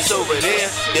say it's over there,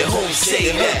 then homie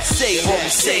say that. Homie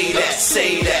say that,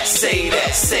 say that, say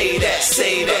that, say that,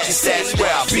 say that. Cause that's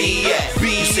where I'll be at.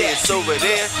 You say it's over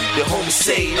there, the homie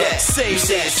say that. You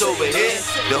say it's over here,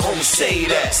 the homie say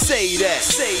that. Say that,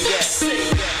 say that,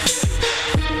 say that.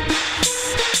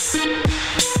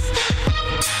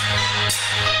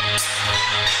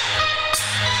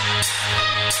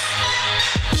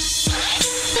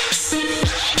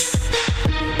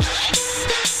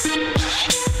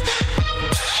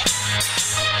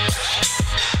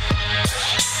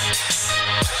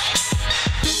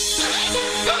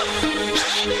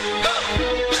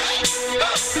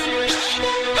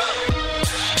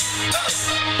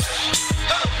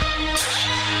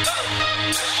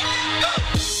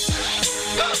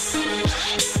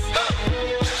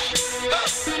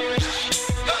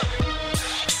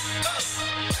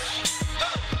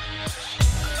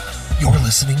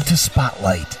 Listening to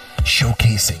Spotlight,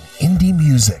 showcasing indie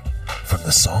music from the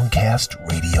Songcast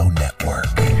Radio Network.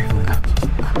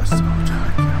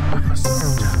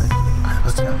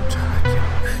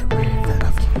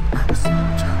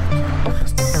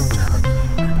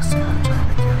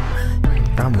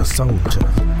 I'm a soldier,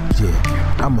 yeah.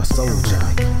 I'm a soldier,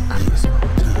 yes,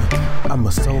 yeah. I'm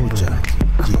a soldier,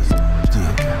 yeah.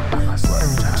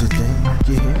 What you think?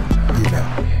 Yeah.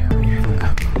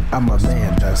 I'm a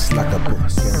man that's like a book in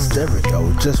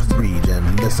stereo. Just read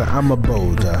and listen. I'm a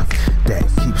boulder that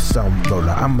keeps on rolling.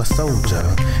 I'm a soldier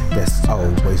that's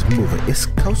always moving. It's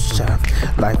culture.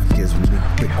 Life gives me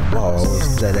brick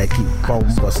walls that I keep on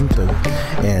busting through.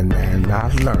 And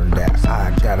I learned that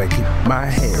I gotta keep my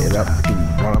head up through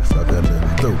what I'm struggling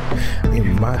through.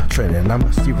 In my training, I'm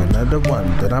even the one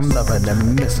that I'm loving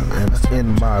and missing. And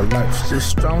in my life, she's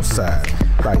strong side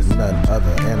like none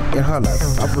other. And in her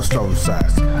life, I was strong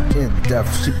side. In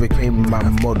death, she became my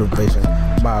motivation.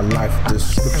 My life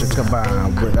description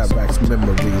combined with Iraq's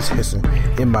memories hissing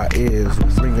in my ears,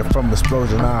 ringing from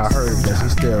explosion. I heard that she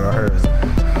still heard,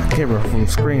 hearing from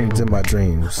screams in my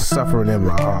dreams, suffering in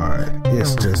my heart.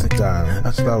 It's just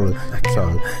dying slowly,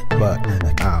 but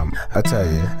I tell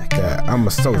you that I'm a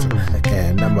soldier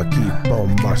and I'ma keep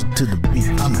on marching to the beat.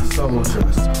 I'm a soldier,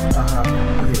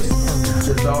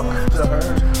 just all to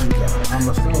her. I'm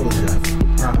a soldier,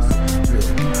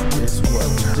 it's what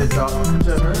you talk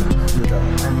to her,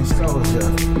 I'm a soldier,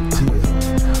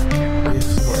 yeah. It's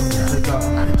what you talk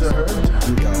to her,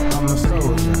 I'm a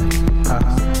soldier, yeah.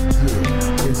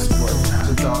 It's what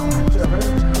you talk to her,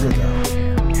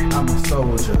 I'm a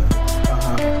soldier,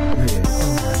 yeah.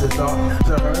 You talk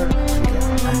to her,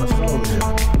 I'm a soldier,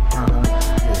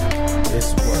 yeah. It's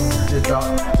what you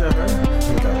talk to her,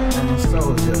 I'm a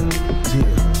soldier,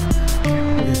 yeah.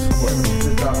 It's what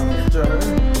you talk to her.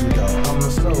 I'm a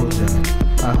soldier,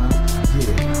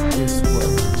 yeah, it's what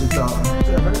you talk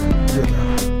to her,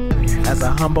 yeah. As a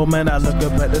humble man, I look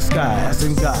up at the sky,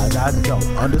 asking God, I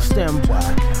don't understand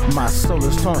why my soul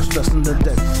is torn, stressing the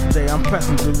day. Today I'm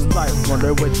pressing through life,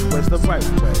 wonder which way's the right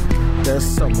way. There's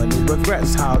so many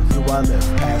regrets, how do I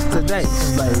live past today?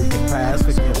 Slave the past,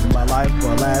 forget my life,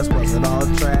 but last was it all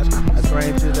trash? I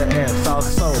drained to the air, saw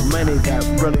so many that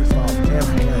really fall in.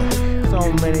 So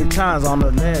many times on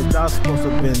the ledge, I was supposed to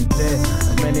have been dead.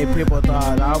 Many people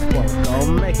thought I won't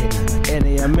don't make it.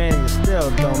 Any and many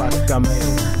still don't like I made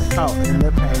it. Caught in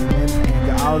the pain and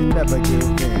anger, I'll never give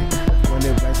in. When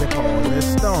it rains, it pours, it's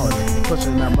storming.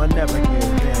 Pushing, I'ma never give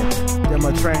in. Then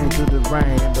I train through the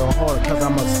rain, the hard, cause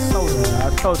I'm a soldier. I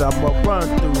told you I'ma run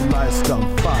through life's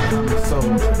gunfire. I'm a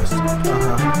soldier, just talk to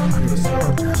her.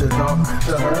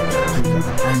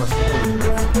 I'm a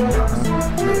soldier, yeah.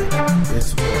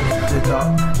 It's what you talk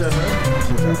to her.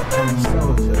 I'm a soldier, yeah. It's what you talk to her. I'm a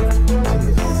soldier,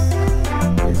 yeah.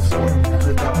 It's what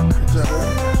you talk to her.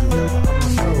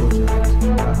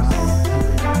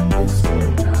 I'm a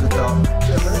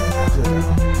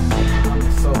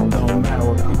soldier. Don't matter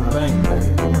what people think,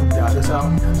 gotta talk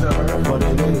to her. What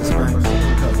it is, man.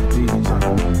 Because of DJ,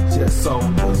 just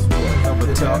soldiers. I'ma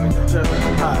talk to her.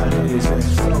 How it is, just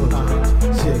soldiers.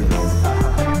 Yeah,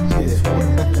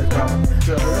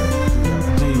 to her.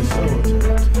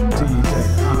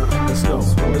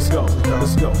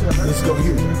 Let's go,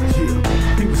 yeah.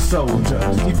 He was soldier,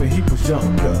 even he was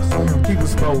younger. He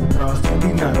was bold,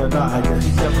 he not a liar.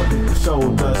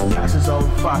 shoulders. Passions on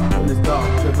fire in the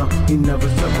dark rhythm. He never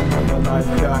suffered in the life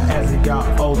guy as he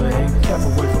got older and kept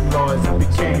away from noise and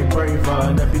became braver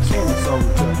and then became a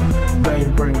soldier.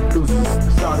 Blame bring losers.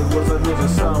 Thought he was a loser,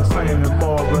 some claiming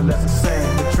more or less the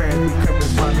same. The trend became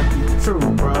trying to be true,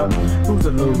 bruh. Who's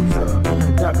a loser?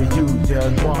 That be you,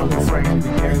 just one refrain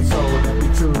became so that be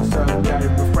true, son. That he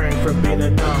refrained from being a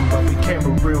number, became a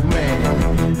real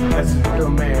man. As a real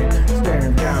man,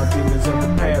 staring down demons of the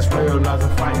past,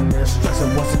 realizing fighting and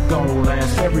stressing what's it gonna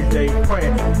last. Every day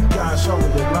praying, God show me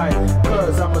the light,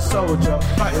 cause I'm a soldier.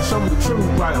 Fighting, show me the truth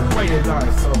right away in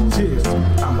life. So cheers,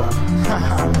 I'm a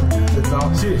the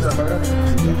dog, cheers,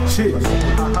 cheers,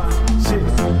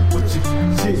 cheers, what you,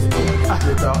 cheers,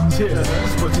 the dog, cheers,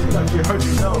 what you like, you heard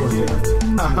you know, yeah,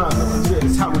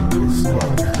 cheers, how we do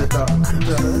smoke, the dog,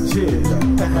 cheers,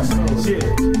 cheers,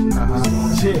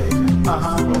 cheers,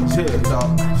 cheers, dog,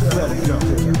 let it go,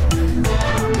 the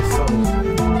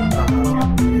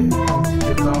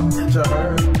dog, cheers,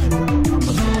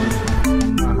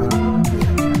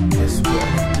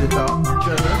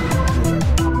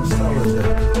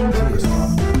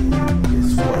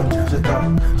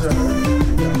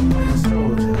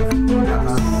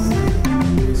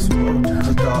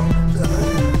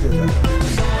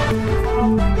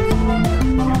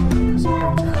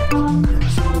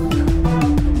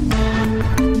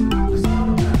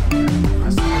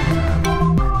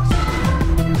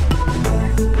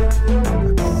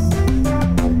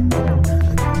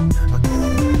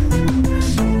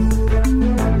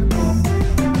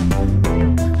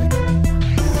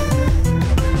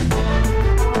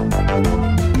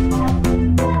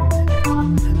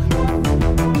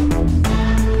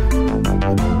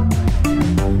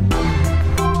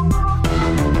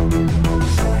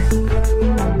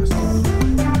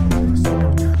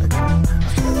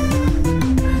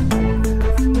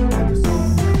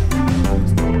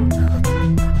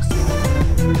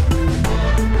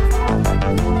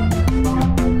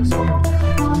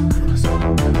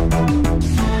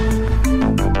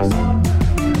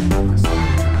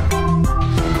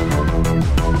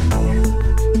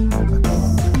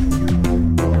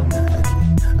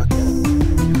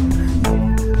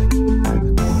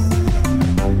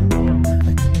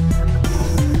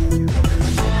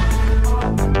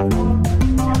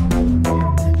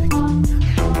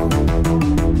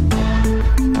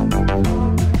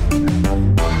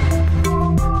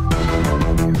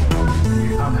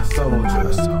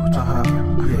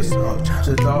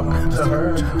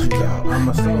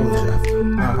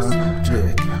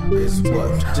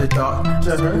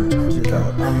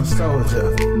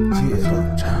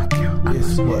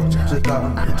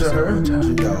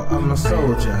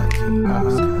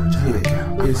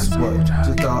 it's what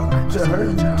the dog,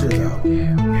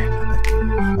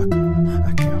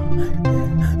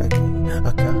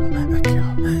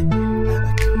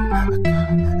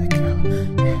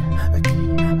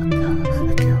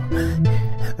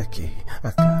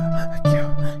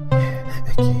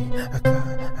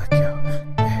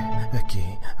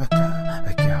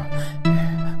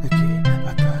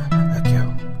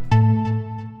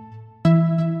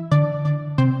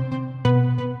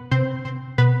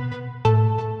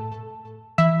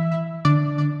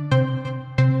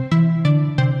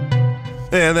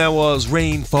 And that was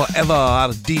Rain Forever out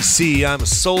of DC. I'm a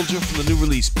Soldier from the new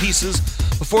release Pieces.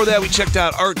 Before that, we checked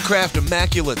out Art Craft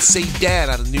Immaculate Say Dad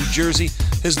out of New Jersey.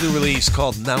 His new release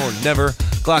called Now or Never.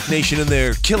 Glock Nation in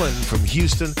there, Killing from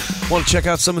Houston. Want to check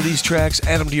out some of these tracks?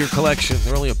 Add them to your collection.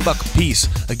 They're only $1 a piece.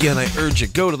 Again, I urge you,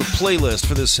 go to the playlist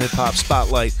for this hip-hop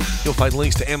spotlight. You'll find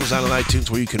links to Amazon and iTunes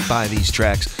where you can buy these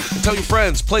tracks. And tell your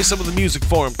friends, play some of the music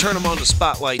for them. Turn them on to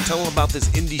Spotlight. Tell them about this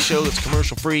indie show that's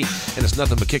commercial-free, and it's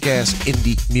nothing but kick-ass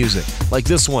indie music. Like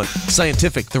this one,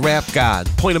 Scientific, the Rap God.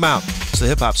 Point them out. It's the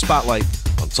Hip-Hop Spotlight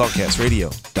on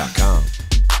songcastradio.com.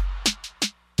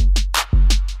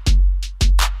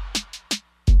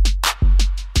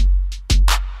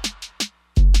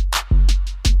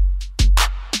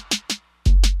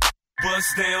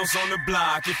 Bust downs on the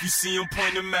block. If you see him,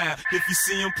 point him out. If you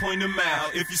see him, point him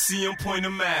out. If you see him, point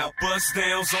him out. Bust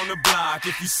downs on the block.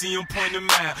 If you see him, point him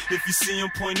out. If you see him,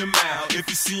 point him out. If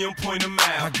you see him, point him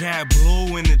out. I got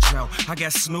blow in the drought. I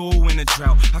got snow in the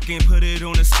drought. I can put it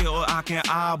on a scale or I can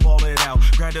eyeball it out.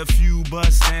 Grab a few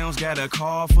bust downs. Got a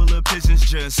car full of pigeons.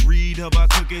 Just read up. I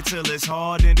cook it till it's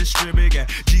hard and distribute. Got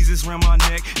Jesus around my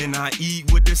neck and I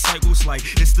eat with disciples like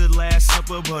it's the Last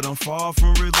Supper, but I'm far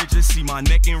from religious. See my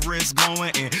neck and wrist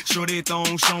going and shorty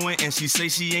thong showing, and she say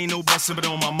she ain't no bustin', but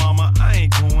on my mama I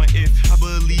ain't going. If I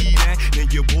believe that, then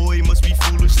your boy must be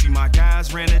foolish. See my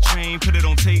guys ran a train, put it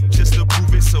on tape just to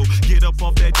prove it. So get up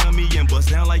off that dummy and bust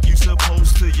down like you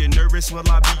supposed to. Your service, well,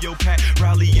 I be your Pat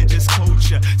Riley and just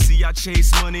coach ya. See, I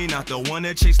chase money, not the one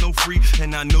that chase no free.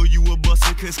 And I know you a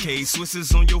bustin' cause K-Swiss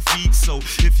is on your feet. So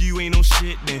if you ain't no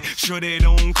shit, then sure they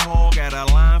don't call. Got a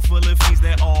line full of fiends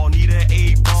that all need an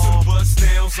 8-ball. Some bust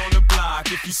downs on the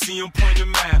block, if you see them, point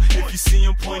them out. If you see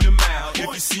them, point them out. If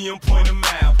you see them, point them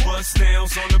out. Bust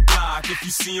downs on the block, if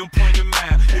you see them, point them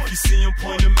out. If you see them,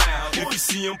 point them out. If you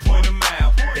see them, point them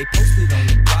out. They posted on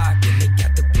the block and they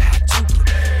got the block juking.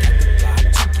 Got the block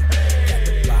juking. Got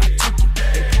the block juking.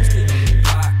 They posted on the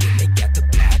block and they got the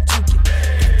block juking.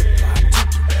 Got the block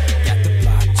juking. Got the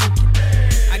block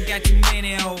juking. I got too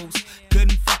many hoes,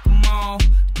 couldn't fuck them all.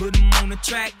 Put them on the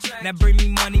track, now bring me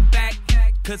money back.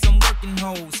 Cause I'm working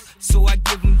hoes, so I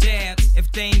give them jabs.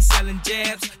 If they ain't selling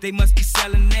jabs, they must be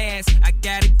selling ass. I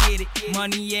gotta get it,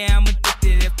 money, yeah, I'm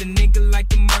addicted. If the nigga like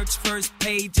the merch, first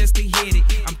pay just to hit it.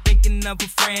 I'm thinking of a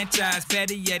franchise,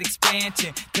 better yet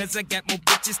expansion. Cause I got more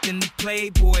bitches than the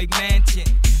Playboy Mansion.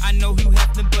 I know who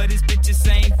have them, but his bitches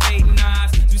ain't fading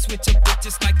eyes. We switch up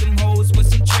bitches like them hoes with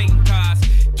some trading cards.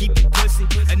 Keep it pussy,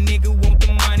 a nigga want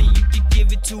the money. You can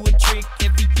give it to a trick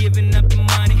if he giving up the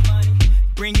money.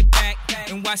 Bring it back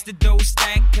and watch the dough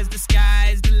stack. Cause the sky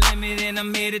is the limit and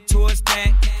I'm headed towards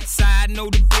that. Side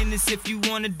note of business, if you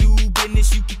wanna do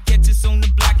business, you can catch us on the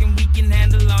block and we can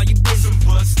handle all your business. Some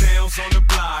bust downs on the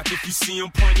block, if you see them,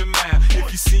 point them out.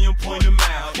 If you see them, point them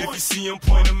out. If you see them,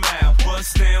 point them out.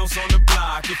 Bust downs on the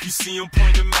block, if you see them,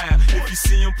 point them out. If you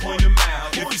see them, point them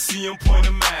out. If you see them, point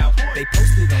them out. They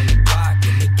posted on the block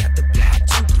and they got the block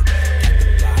juking. Got the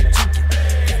block juking.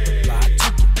 Got the block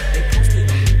juking. They posted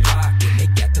on the block and they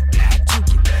got the block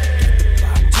juking. Got the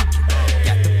block juking.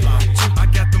 Got the block juking. I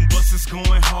got them buses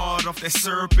going hard off that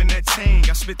syrup and that tang.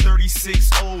 I spit 36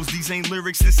 O's, these ain't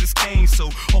lyrics, this is cane. So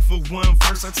off of one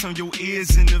verse, I turn your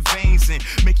ears into veins and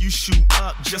make you shoot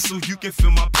up just so you can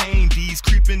feel my pain. D's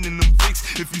creeping in them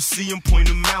Vicks, if you see them, point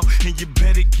them out. And you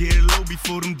better get low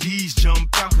before them D's jump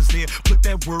out. Cause they'll put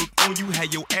that work on you,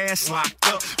 had your ass locked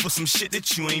up for some shit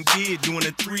that you ain't did. Doing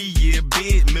a 3-year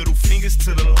bid, middle fingers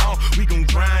to the law. We gon'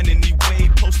 grind anyway,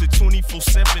 posted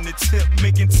 24/7 the tip,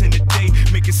 making 10 a day.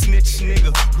 Make a snitch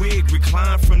nigga, wig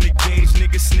recline from the gauge.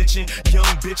 Nigga snitching, young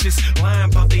bitches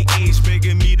lying about they age.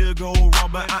 Begging me to go raw,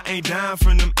 but I ain't dying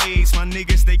from them AIDS. My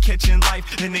niggas, they catching life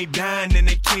and they dying in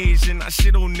a cage. And I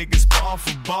shit on niggas ball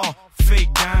for ball.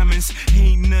 Fake diamonds,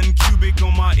 ain't nothing cubic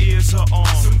on my ears or on.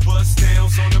 Some bust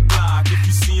downs on the block, if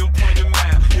you see them, point them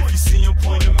out. If you see them,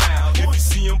 point them out. If you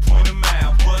see them, point them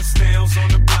out. Bust downs on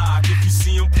the block, if you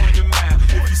see them, point them out.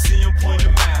 If you see them, point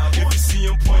them out. If you see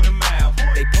them, point them out.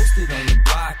 They posted on the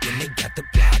block and they got the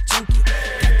block juking.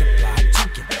 Got the block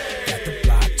juking. Got the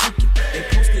block juking. They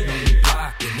posted on the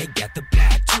block and they got the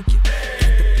block juking.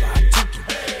 Got the block juking.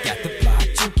 Got the block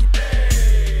juking.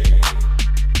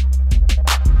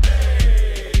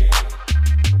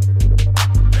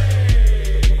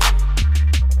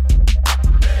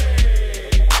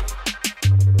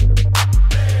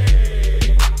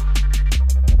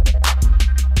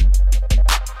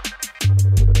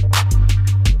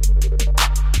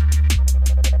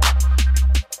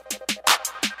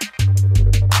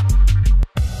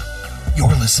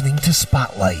 You're listening to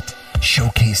Spotlight,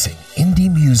 showcasing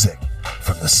indie music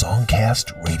from the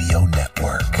Songcast Radio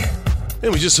Network.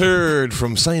 And we just heard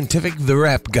from Scientific the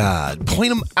Rap God.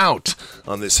 Point 'em out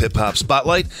on this Hip Hop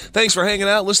Spotlight. Thanks for hanging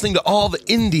out, listening to all the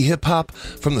indie hip hop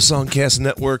from the Songcast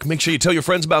Network. Make sure you tell your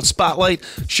friends about Spotlight.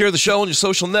 Share the show on your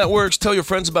social networks. Tell your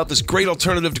friends about this great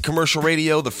alternative to commercial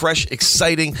radio, the fresh,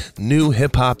 exciting new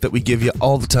hip hop that we give you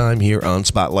all the time here on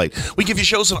Spotlight. We give you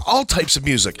shows on all types of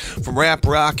music, from rap,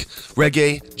 rock,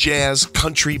 reggae, jazz,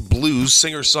 country, blues,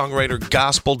 singer-songwriter,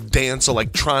 gospel, dance,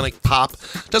 electronic, pop.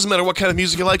 Doesn't matter what kind of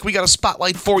music you like, we got a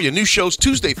Spotlight for you. New shows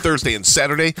Tuesday, Thursday, and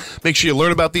Saturday. Make sure you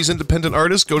learn about these independent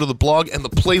artists. Go to the blog and the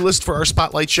playlist for our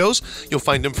Spotlight shows. You'll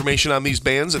find information on these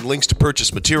bands and links to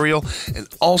purchase material. And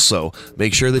also,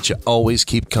 make sure that you always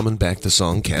keep coming back to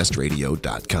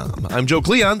songcastradio.com. I'm Joe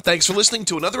Cleon. Thanks for listening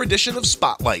to another edition of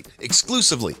Spotlight,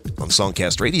 exclusively on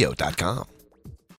songcastradio.com.